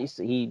 Kyle Reese,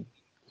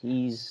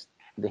 he's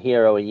the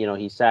hero.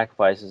 He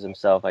sacrifices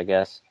himself, I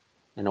guess,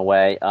 in a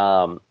way.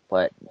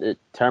 But the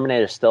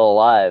Terminator's still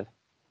alive,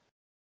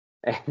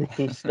 and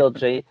he's still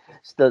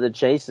the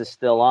chase is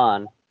still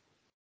on.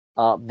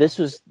 This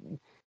was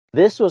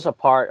a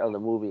part of the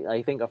movie.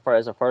 I think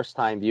as a first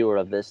time viewer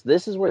of this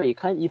is where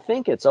you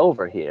think it's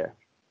over here.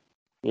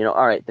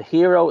 All right, the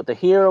hero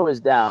is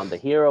down, the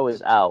hero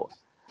is out.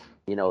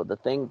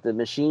 The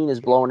machine is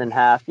blown in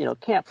half.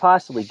 Can't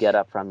possibly get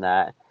up from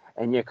that,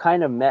 and you're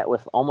kind of met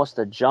with almost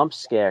a jump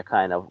scare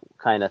kind of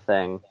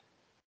thing.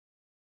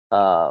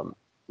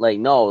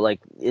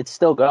 It's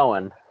still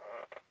going.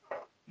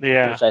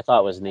 Yeah, which I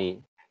thought was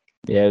neat.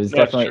 Yeah, it was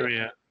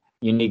definitely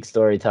unique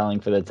storytelling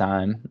for the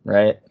time,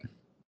 right?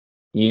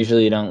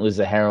 Usually, you don't lose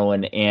a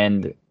heroine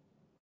and.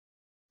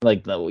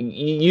 You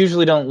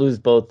usually don't lose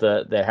both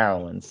the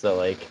heroines, so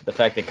like the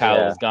fact that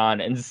Kyle was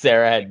gone and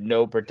Sarah had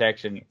no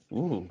protection,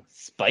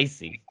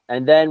 spicy.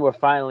 And then we're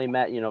finally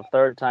met,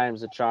 third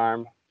time's the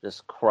charm,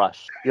 just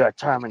crushed. You're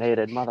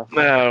terminated,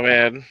 motherfucker. Oh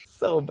man,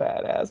 so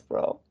badass,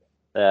 bro.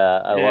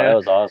 Yeah, it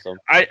was awesome.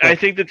 I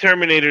think the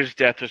Terminator's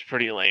death was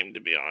pretty lame, to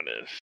be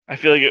honest. I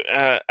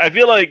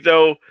feel like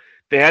though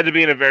they had to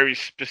be in a very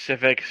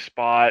specific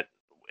spot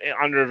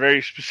under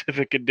very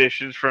specific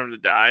conditions for him to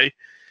die.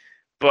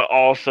 But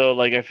also,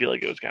 I feel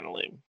like it was kind of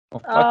lame.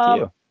 Well,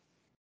 fuck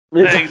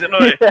you. Thanks.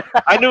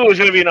 I knew it was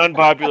going to be an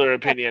unpopular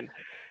opinion.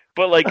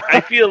 But,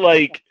 I feel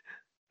like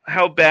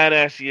how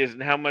badass he is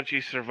and how much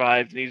he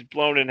survived, and he's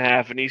blown in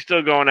half, and he's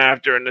still going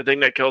after, and the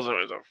thing that kills him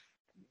is a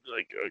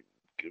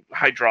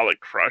hydraulic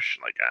crush.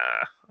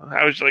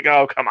 I was like,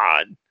 oh, come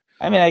on.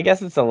 I mean, I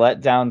guess it's a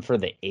letdown for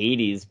the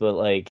 80s, but,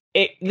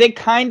 they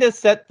kind of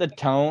set the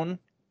tone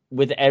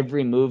with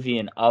every movie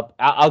and up.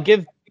 I'll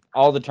give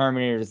all the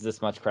Terminators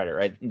this much credit,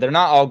 right? They're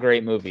not all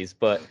great movies,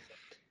 but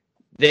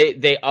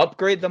they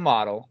upgrade the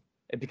model.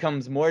 It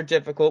becomes more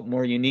difficult,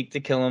 more unique to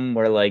kill them,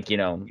 where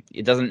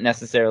it doesn't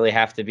necessarily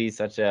have to be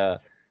such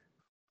a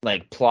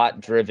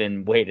plot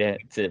driven way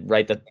to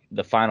write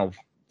the final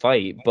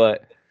fight,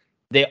 but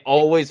they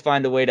always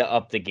find a way to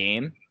up the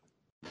game.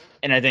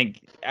 And I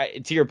think,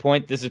 to your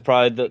point, this is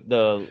probably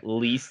the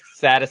least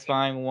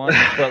satisfying one,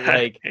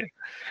 but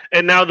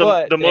and now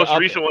the most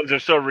recent ones are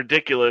so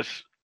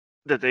ridiculous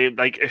that they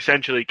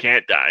essentially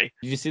can't die.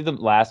 Did you see the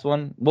last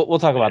one? We'll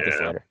talk about this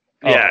later.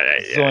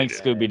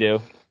 Zoinks,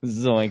 Scooby-Doo.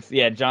 Zoinks.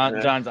 Yeah,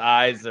 John's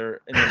eyes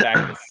are in the back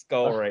of his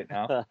skull right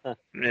now.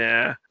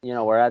 Yeah.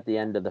 We're at the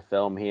end of the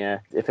film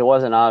here. If it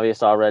wasn't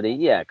obvious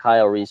already,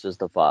 Kyle Reese was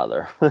the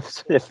father.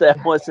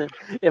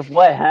 if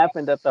what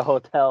happened at the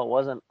hotel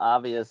wasn't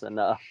obvious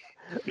enough.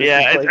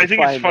 Yeah, I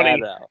think it's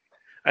funny.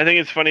 I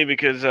think it's funny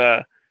because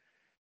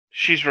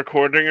she's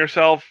recording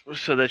herself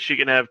so that she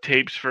can have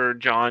tapes for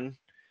John.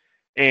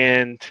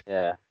 And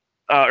Yeah.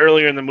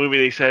 Earlier in the movie,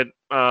 they said,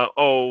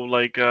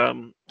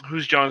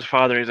 who's John's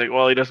father? He's like,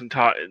 well, he doesn't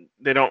talk.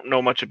 They don't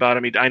know much about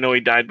him. I know he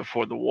died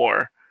before the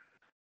war.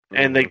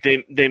 And like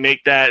they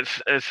make that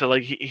so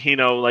like he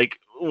like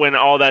when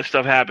all that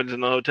stuff happens in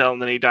the hotel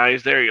and then he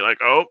dies there, you're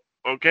like, oh,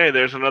 okay,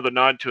 there's another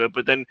nod to it.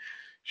 But then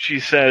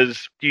she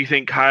says, do you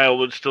think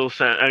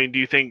do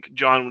you think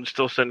John would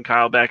still send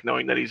Kyle back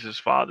knowing that he's his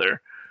father?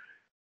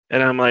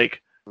 And I'm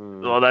like,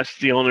 well, that's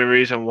the only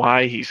reason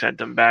why he sent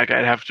him back,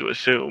 I'd have to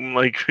assume.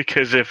 Like,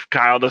 because if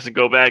Kyle doesn't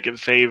go back and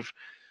save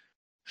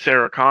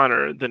Sarah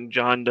Connor, then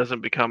John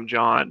doesn't become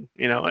John.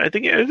 I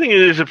think it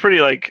is a pretty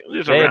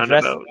there's a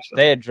roundabout. So.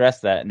 They address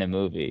that in the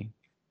movie.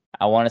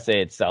 I want to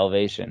say it's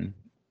Salvation,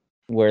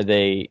 where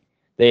they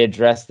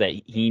address that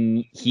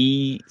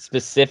he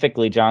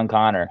specifically, John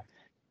Connor,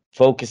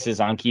 focuses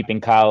on keeping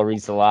Kyle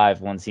Reese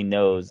alive once he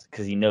knows,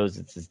 because he knows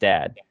it's his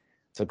dad.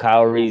 So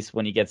Kyle Reese,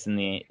 when he gets in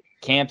the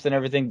camps and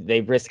everything,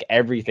 they risk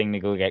everything to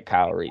go get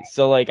Kyle Reese.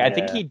 So I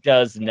think he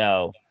does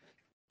know.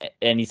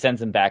 And he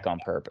sends him back on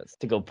purpose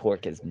to go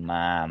pork his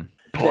mom.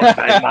 Pork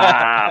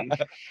my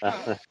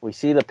mom. We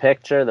see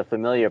the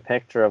familiar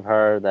picture of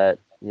her that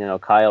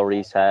Kyle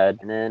Reese had,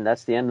 and then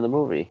that's the end of the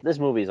movie. This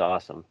movie's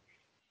awesome.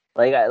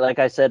 Like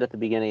I said at the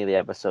beginning of the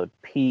episode,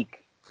 peak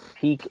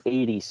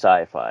 80s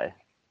sci-fi.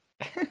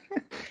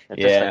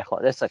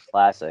 It's a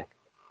classic.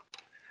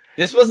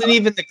 This wasn't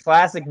even the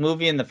classic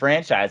movie in the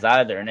franchise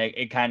either, and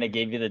it kind of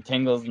gave you the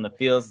tingles and the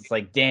feels. It's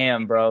like,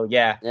 damn, bro,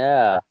 yeah.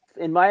 Yeah.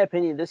 In my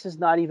opinion, this is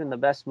not even the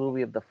best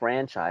movie of the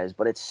franchise,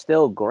 but it's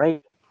still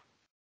great.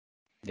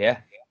 Yeah,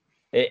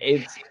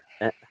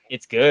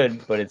 it's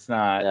good, but it's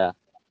not. Yeah,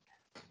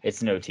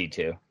 it's no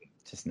T2.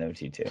 Just no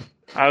T2.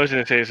 I was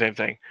going to say the same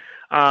thing.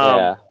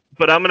 Yeah.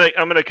 But I'm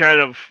gonna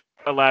kind of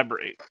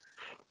elaborate.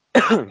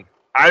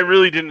 I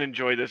really didn't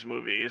enjoy this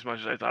movie as much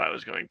as I thought I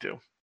was going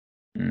to.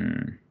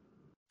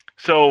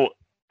 So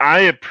I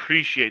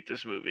appreciate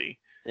this movie.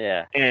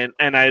 Yeah, and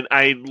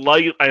I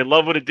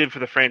love what it did for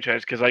the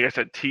franchise, because like I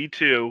said,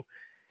 T2,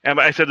 and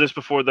I said this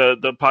before the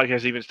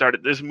podcast even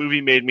started, this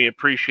movie made me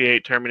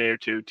appreciate Terminator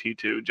 2,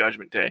 T2,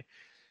 Judgment Day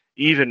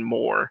even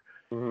more,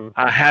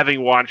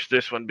 having watched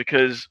this one,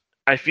 because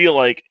I feel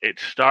like it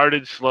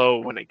started slow.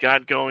 When it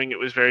got going, it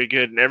was very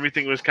good, and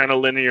everything was kind of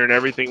linear, and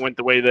everything went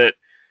the way that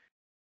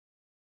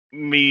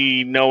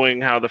me knowing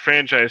how the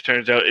franchise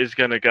turns out is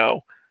going to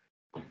go.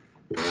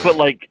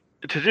 But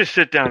to just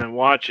sit down and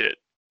watch it,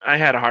 I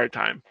had a hard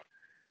time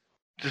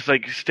just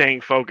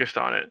staying focused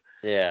on it.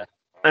 Yeah.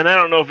 And I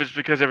don't know if it's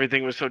because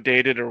everything was so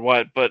dated or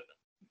what, but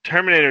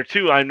Terminator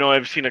 2, I know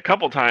I've seen a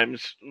couple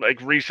times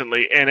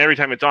recently, and every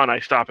time it's on, I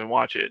stop and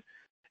watch it.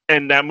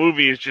 And that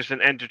movie is just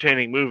an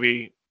entertaining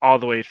movie all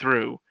the way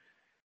through.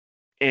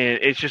 And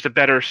it's just a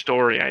better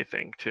story, I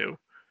think, too.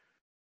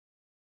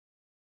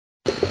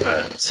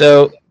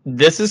 So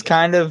this is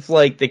kind of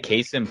the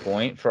case in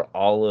point for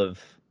all of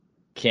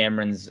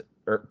Cameron's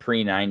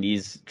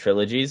pre-90s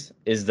trilogies,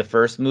 is the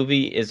first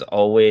movie is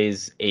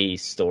always a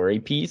story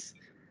piece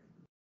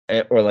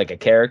or a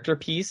character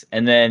piece,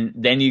 and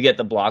then you get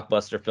the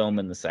blockbuster film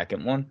in the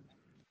second one,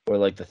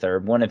 or the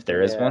third one if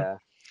there is one.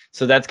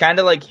 So that's kind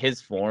of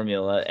his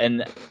formula,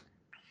 and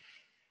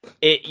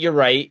you're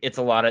right, it's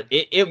a lot of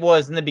it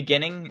was in the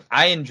beginning.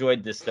 I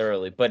enjoyed this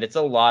thoroughly, but it's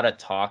a lot of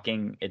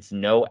talking, it's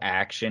no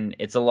action,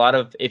 it's a lot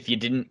of, if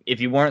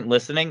you weren't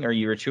listening or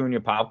you were chewing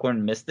your popcorn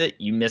and missed it,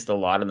 you missed a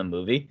lot of the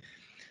movie.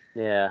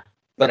 Yeah.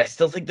 But I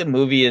still think the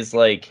movie is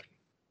I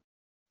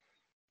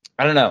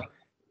don't know.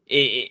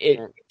 It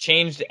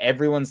changed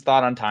everyone's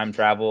thought on time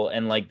travel,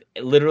 and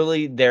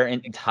literally their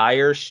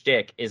entire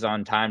shtick is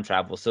on time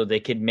travel, so they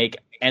could make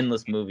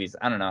endless movies.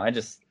 I don't know.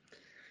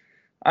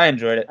 I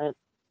enjoyed it. I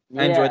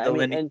enjoyed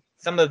the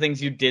some of the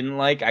things you didn't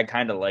like, I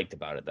kind of liked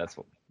about it. That's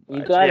what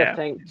you gotta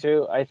think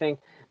too. I think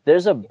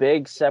there's a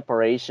big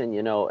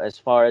separation, as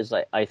far as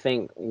I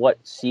think what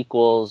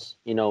sequels,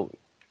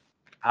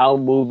 how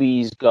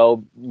movies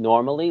go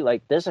normally.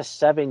 There's a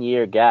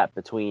 7-year gap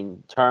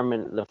between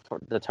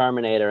the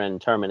Terminator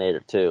and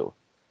Terminator 2.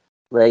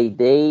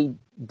 They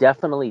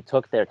definitely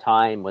took their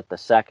time with the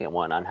second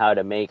one on how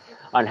to make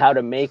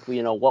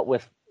what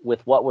with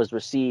what was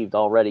received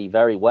already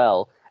very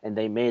well, and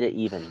they made it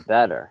even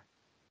better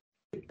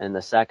in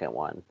the second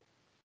one.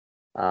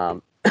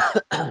 But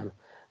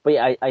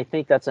yeah, I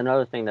think that's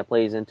another thing that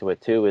plays into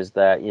it too, is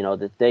that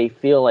that they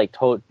feel like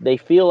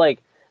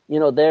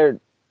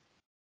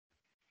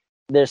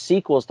they're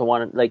sequels to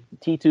one.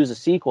 T2 is a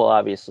sequel,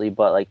 obviously,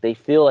 but they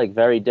feel like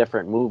very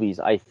different movies.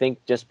 I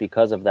think just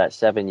because of that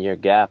 7-year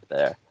gap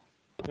there.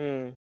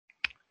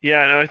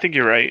 Yeah, no, I think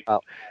you're right. Oh.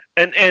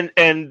 And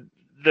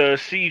the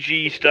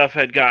CG stuff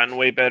had gotten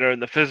way better,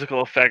 and the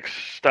physical effects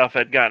stuff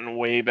had gotten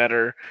way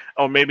better.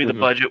 Or maybe the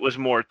budget was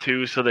more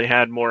too, so they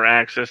had more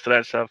access to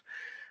that stuff.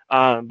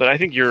 But I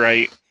think you're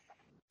right.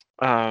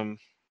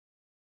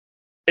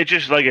 It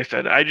just, like I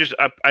said,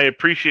 I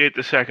appreciate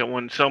the second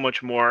one so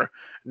much more,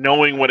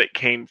 knowing what it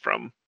came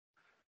from.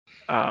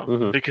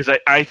 Because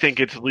I think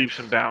it's leaps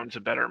and bounds a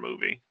better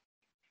movie.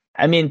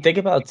 I mean, think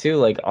about too.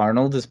 Like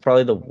Arnold is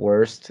probably the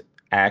worst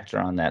actor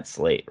on that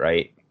slate,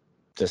 right?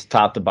 Just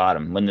top to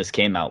bottom when this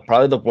came out,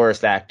 probably the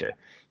worst actor.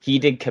 He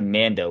did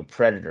Commando,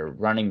 Predator,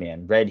 Running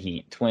Man, Red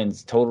Heat,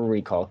 Twins, Total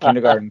Recall,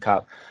 Kindergarten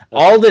Cop,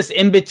 all this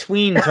in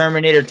between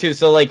Terminator 2.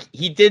 So like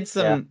he did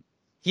some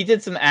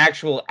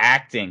actual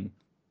acting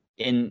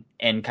in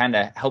and kind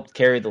of helped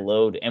carry the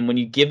load. And when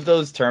you give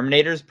those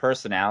Terminators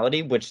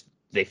personality, which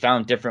they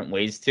found different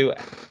ways to,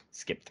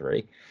 skip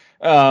 3.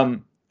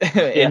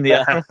 In the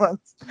other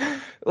ones,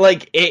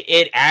 like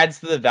it adds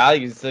to the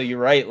value. So you're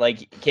right.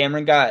 Like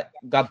Cameron got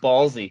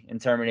ballsy in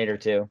Terminator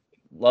 2.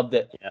 Loved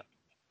it.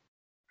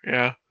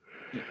 Yeah.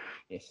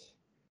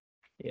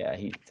 Yeah.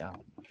 Oh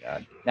my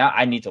god. Now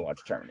I need to watch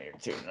Terminator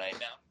 2 tonight.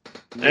 Now.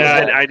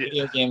 Yeah, I did.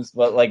 Video games,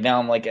 but like now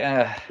I'm like,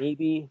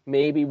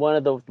 maybe one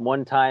of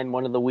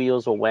the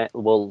wheels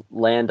will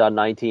land on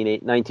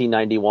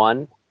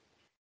 1991.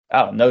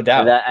 Oh, no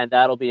doubt. And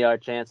that'll be our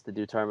chance to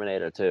do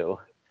Terminator 2.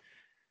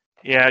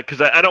 Yeah, because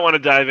I don't want to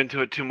dive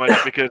into it too much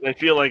because I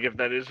feel like if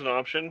that is an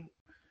option,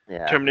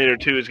 Terminator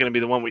 2 is going to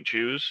be the one we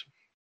choose.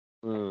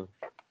 Mm.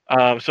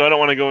 So I don't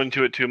want to go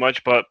into it too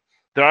much, but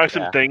there are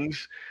some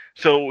things.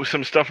 So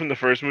some stuff from the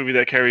first movie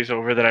that carries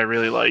over that I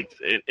really liked.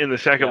 In the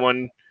second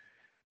one,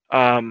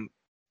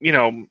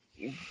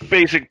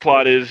 basic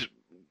plot is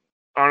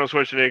Arnold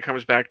Schwarzenegger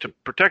comes back to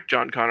protect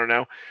John Connor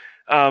now.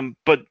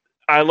 But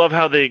I love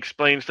how they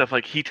explain stuff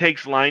like he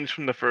takes lines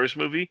from the first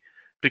movie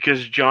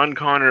because John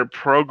Connor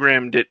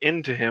programmed it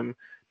into him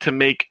to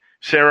make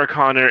Sarah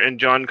Connor and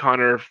John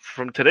Connor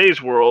from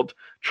today's world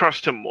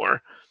trust him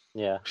more.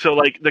 Yeah. So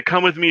like the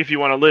 "come with me if you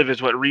want to live"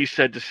 is what Reese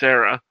said to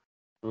Sarah.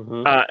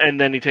 Mm-hmm.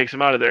 And then he takes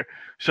him out of there.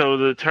 So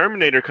the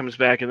Terminator comes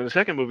back, and in the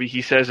second movie,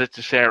 he says it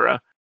to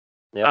Sarah.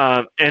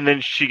 Yep. And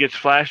then she gets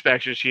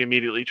flashbacks, and she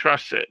immediately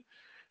trusts it.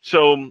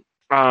 So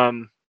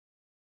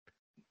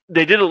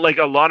they did like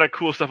a lot of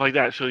cool stuff like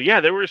that. So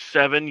yeah, there were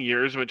 7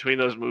 years between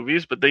those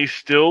movies, but they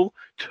still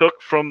took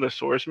from the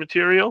source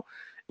material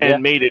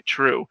and made it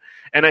true.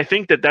 And I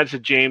think that that's a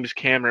James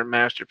Cameron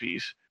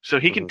masterpiece. So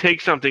he can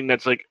take something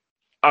that's like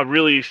a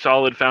really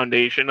solid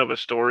foundation of a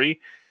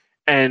story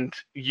and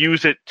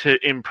use it to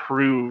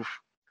improve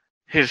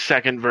his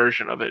second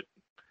version of it.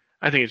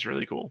 I think it's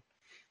really cool.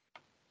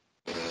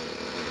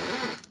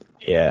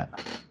 Yeah.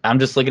 I'm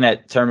just looking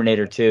at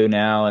Terminator 2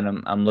 now,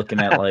 and I'm looking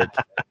at like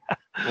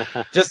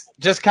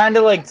just kind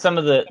of like some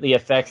of the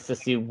effects to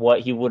see what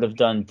he would have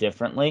done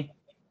differently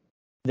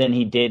than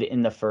he did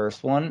in the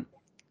first one.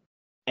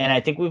 And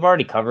I think we've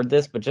already covered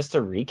this, but just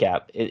to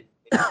recap,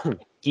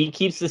 he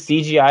keeps the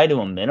CGI to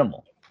a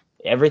minimal.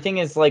 Everything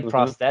is like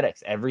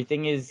prosthetics.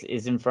 Everything is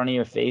in front of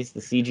your face.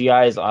 The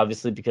CGI is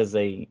obviously because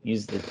they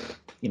use the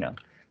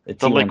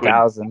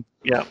T1000.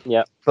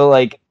 Yeah. But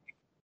like,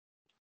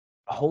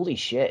 holy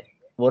shit,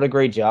 what a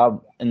great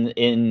job in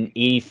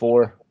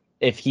 '84.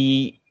 If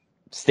he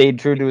stayed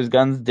true to his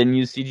guns, didn't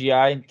use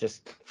CGI,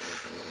 just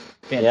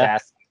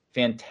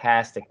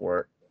fantastic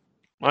work.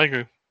 I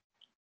agree.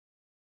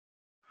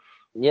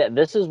 Yeah,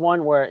 this is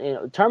one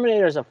where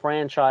Terminator is a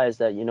franchise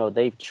that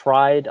they've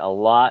tried a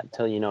lot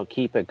to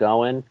keep it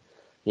going,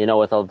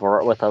 with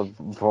a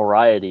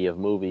variety of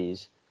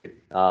movies.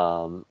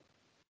 But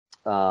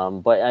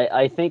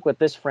I think with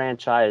this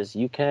franchise,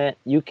 you can't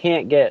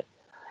get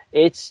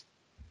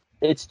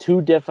it's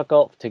too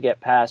difficult to get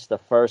past the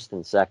first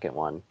and second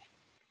one.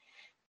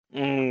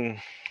 The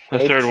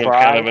third one's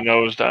kind of a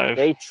nosedive.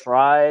 They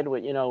tried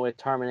with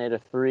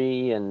Terminator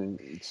 3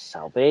 and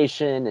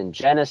Salvation and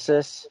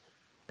Genesis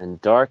and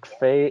Dark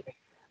Fate,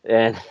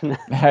 and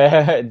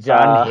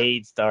John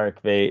hates Dark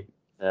Fate.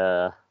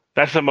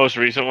 That's the most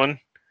recent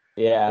one.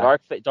 Yeah,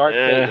 Dark Fate.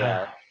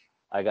 Yeah,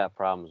 I got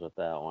problems with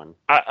that one.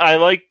 I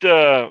liked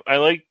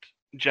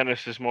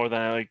Genesis more than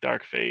I liked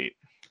Dark Fate.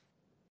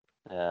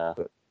 Yeah.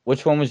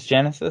 Which one was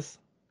Genesis?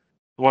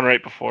 The one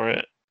right before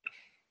it.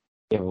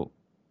 Yeah,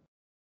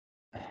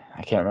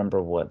 I can't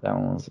remember what that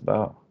one was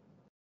about.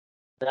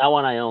 That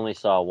one I only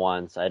saw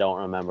once. I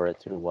don't remember it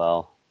too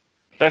well.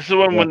 That's the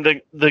one when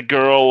the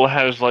girl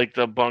has like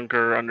the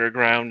bunker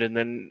underground, and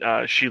then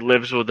she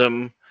lives with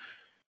him,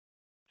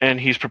 and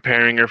he's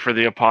preparing her for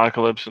the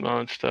apocalypse and all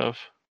that stuff.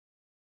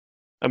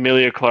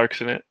 Emilia Clarke's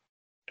in it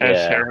as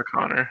Sarah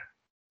Connor.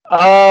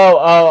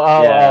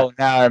 Oh!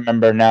 Now I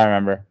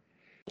remember.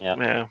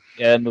 Yeah.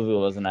 Yeah, that movie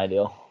wasn't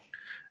ideal.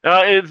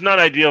 It's not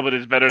ideal, but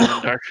it's better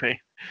than Dark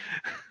Fate.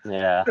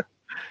 Yeah.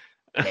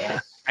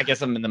 I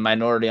guess I'm in the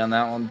minority on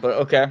that one, but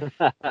okay.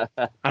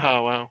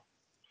 Oh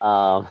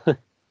wow.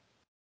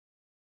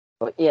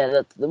 But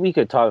yeah, we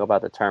could talk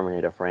about the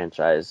Terminator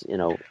franchise,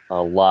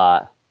 a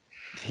lot.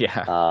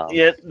 Yeah.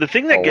 The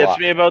thing that gets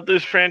me about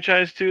this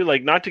franchise too,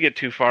 like not to get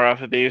too far off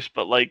the base,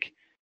 but like,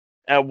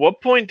 at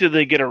what point do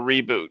they get a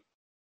reboot?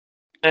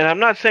 And I'm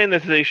not saying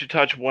that they should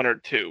touch 1 or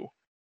 2,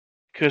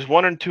 because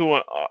 1 and 2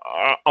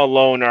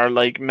 alone are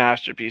like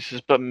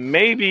masterpieces. But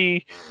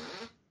maybe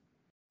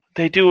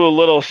they do a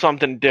little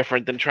something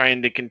different than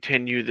trying to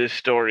continue this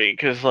story.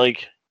 Because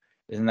like,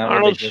 isn't that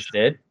what they just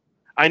did?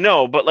 I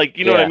know, but like,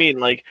 you know what I mean?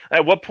 Like,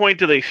 at what point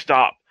do they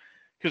stop?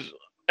 Because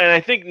And I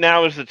think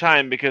now is the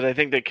time because I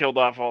think they killed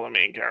off all the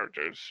main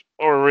characters,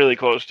 or really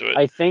close to it.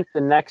 I think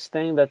the next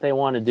thing that they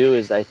want to do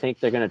is I think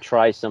they're going to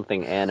try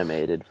something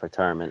animated for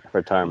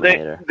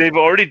Terminator. They've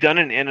already done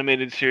an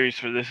animated series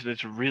for this, and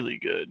it's really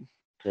good.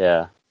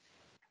 Yeah.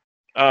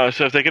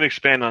 So if they could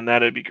expand on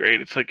that, it'd be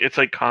great. It's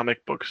like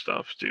comic book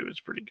stuff too. It's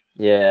pretty good.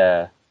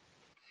 Yeah.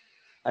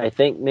 I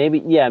think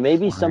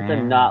maybe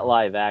something not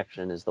live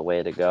action is the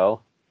way to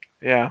go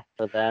Yeah.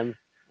 for them.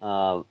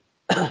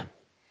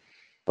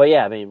 But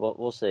yeah, I mean,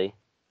 we'll see.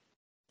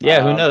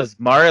 Yeah, who knows?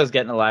 Mario's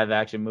getting a live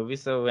action movie,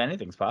 so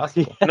anything's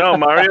possible. No,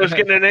 Mario's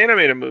getting an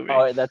animated movie.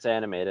 Oh, that's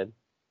animated.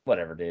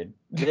 Whatever, dude.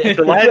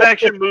 The live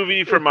action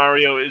movie for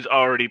Mario is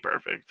already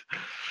perfect.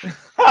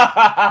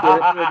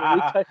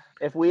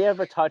 If we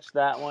ever touch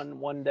that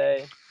one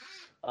day,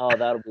 oh,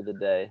 that'll be the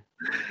day.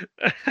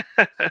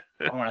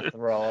 I want to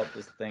throw up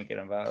just thinking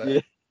about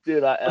it.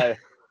 Dude, all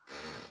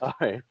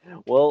right.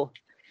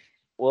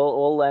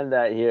 We'll end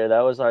that here. That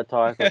was our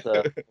talk with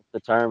the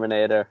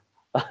Terminator.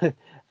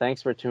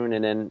 Thanks for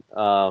tuning in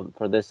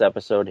for this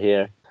episode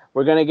here.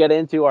 We're going to get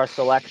into our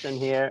selection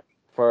here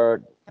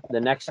for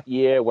the next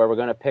year, where we're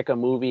going to pick a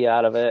movie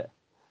out of it,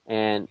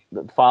 and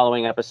the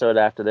following episode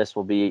after this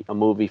will be a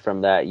movie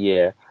from that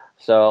year.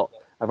 So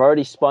I've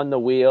already spun the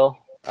wheel.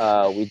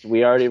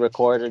 We already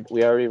recorded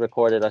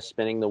us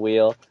spinning the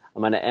wheel.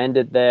 I'm going to end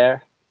it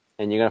there,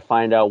 and you're going to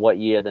find out what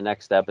year the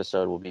next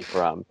episode will be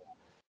from.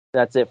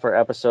 That's it for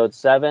episode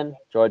 7.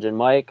 George and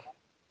Mike,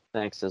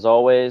 thanks as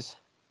always.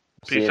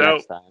 See Peace you out.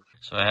 next time.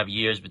 So I have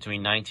years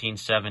between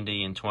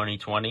 1970 and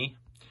 2020,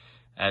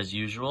 as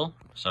usual.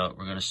 So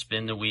we're going to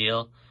spin the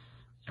wheel,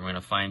 and we're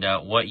going to find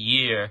out what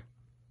year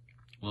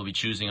we'll be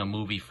choosing a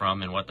movie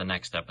from and what the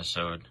next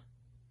episode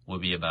will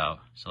be about.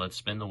 So let's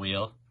spin the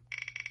wheel.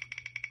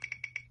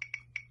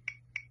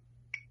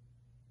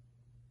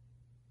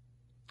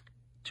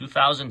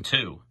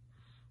 (2002).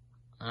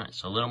 All right,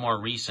 so a little more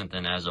recent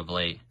than as of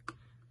late.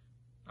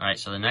 All right,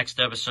 so the next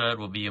episode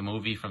will be a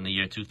movie from the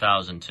year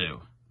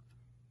 2002.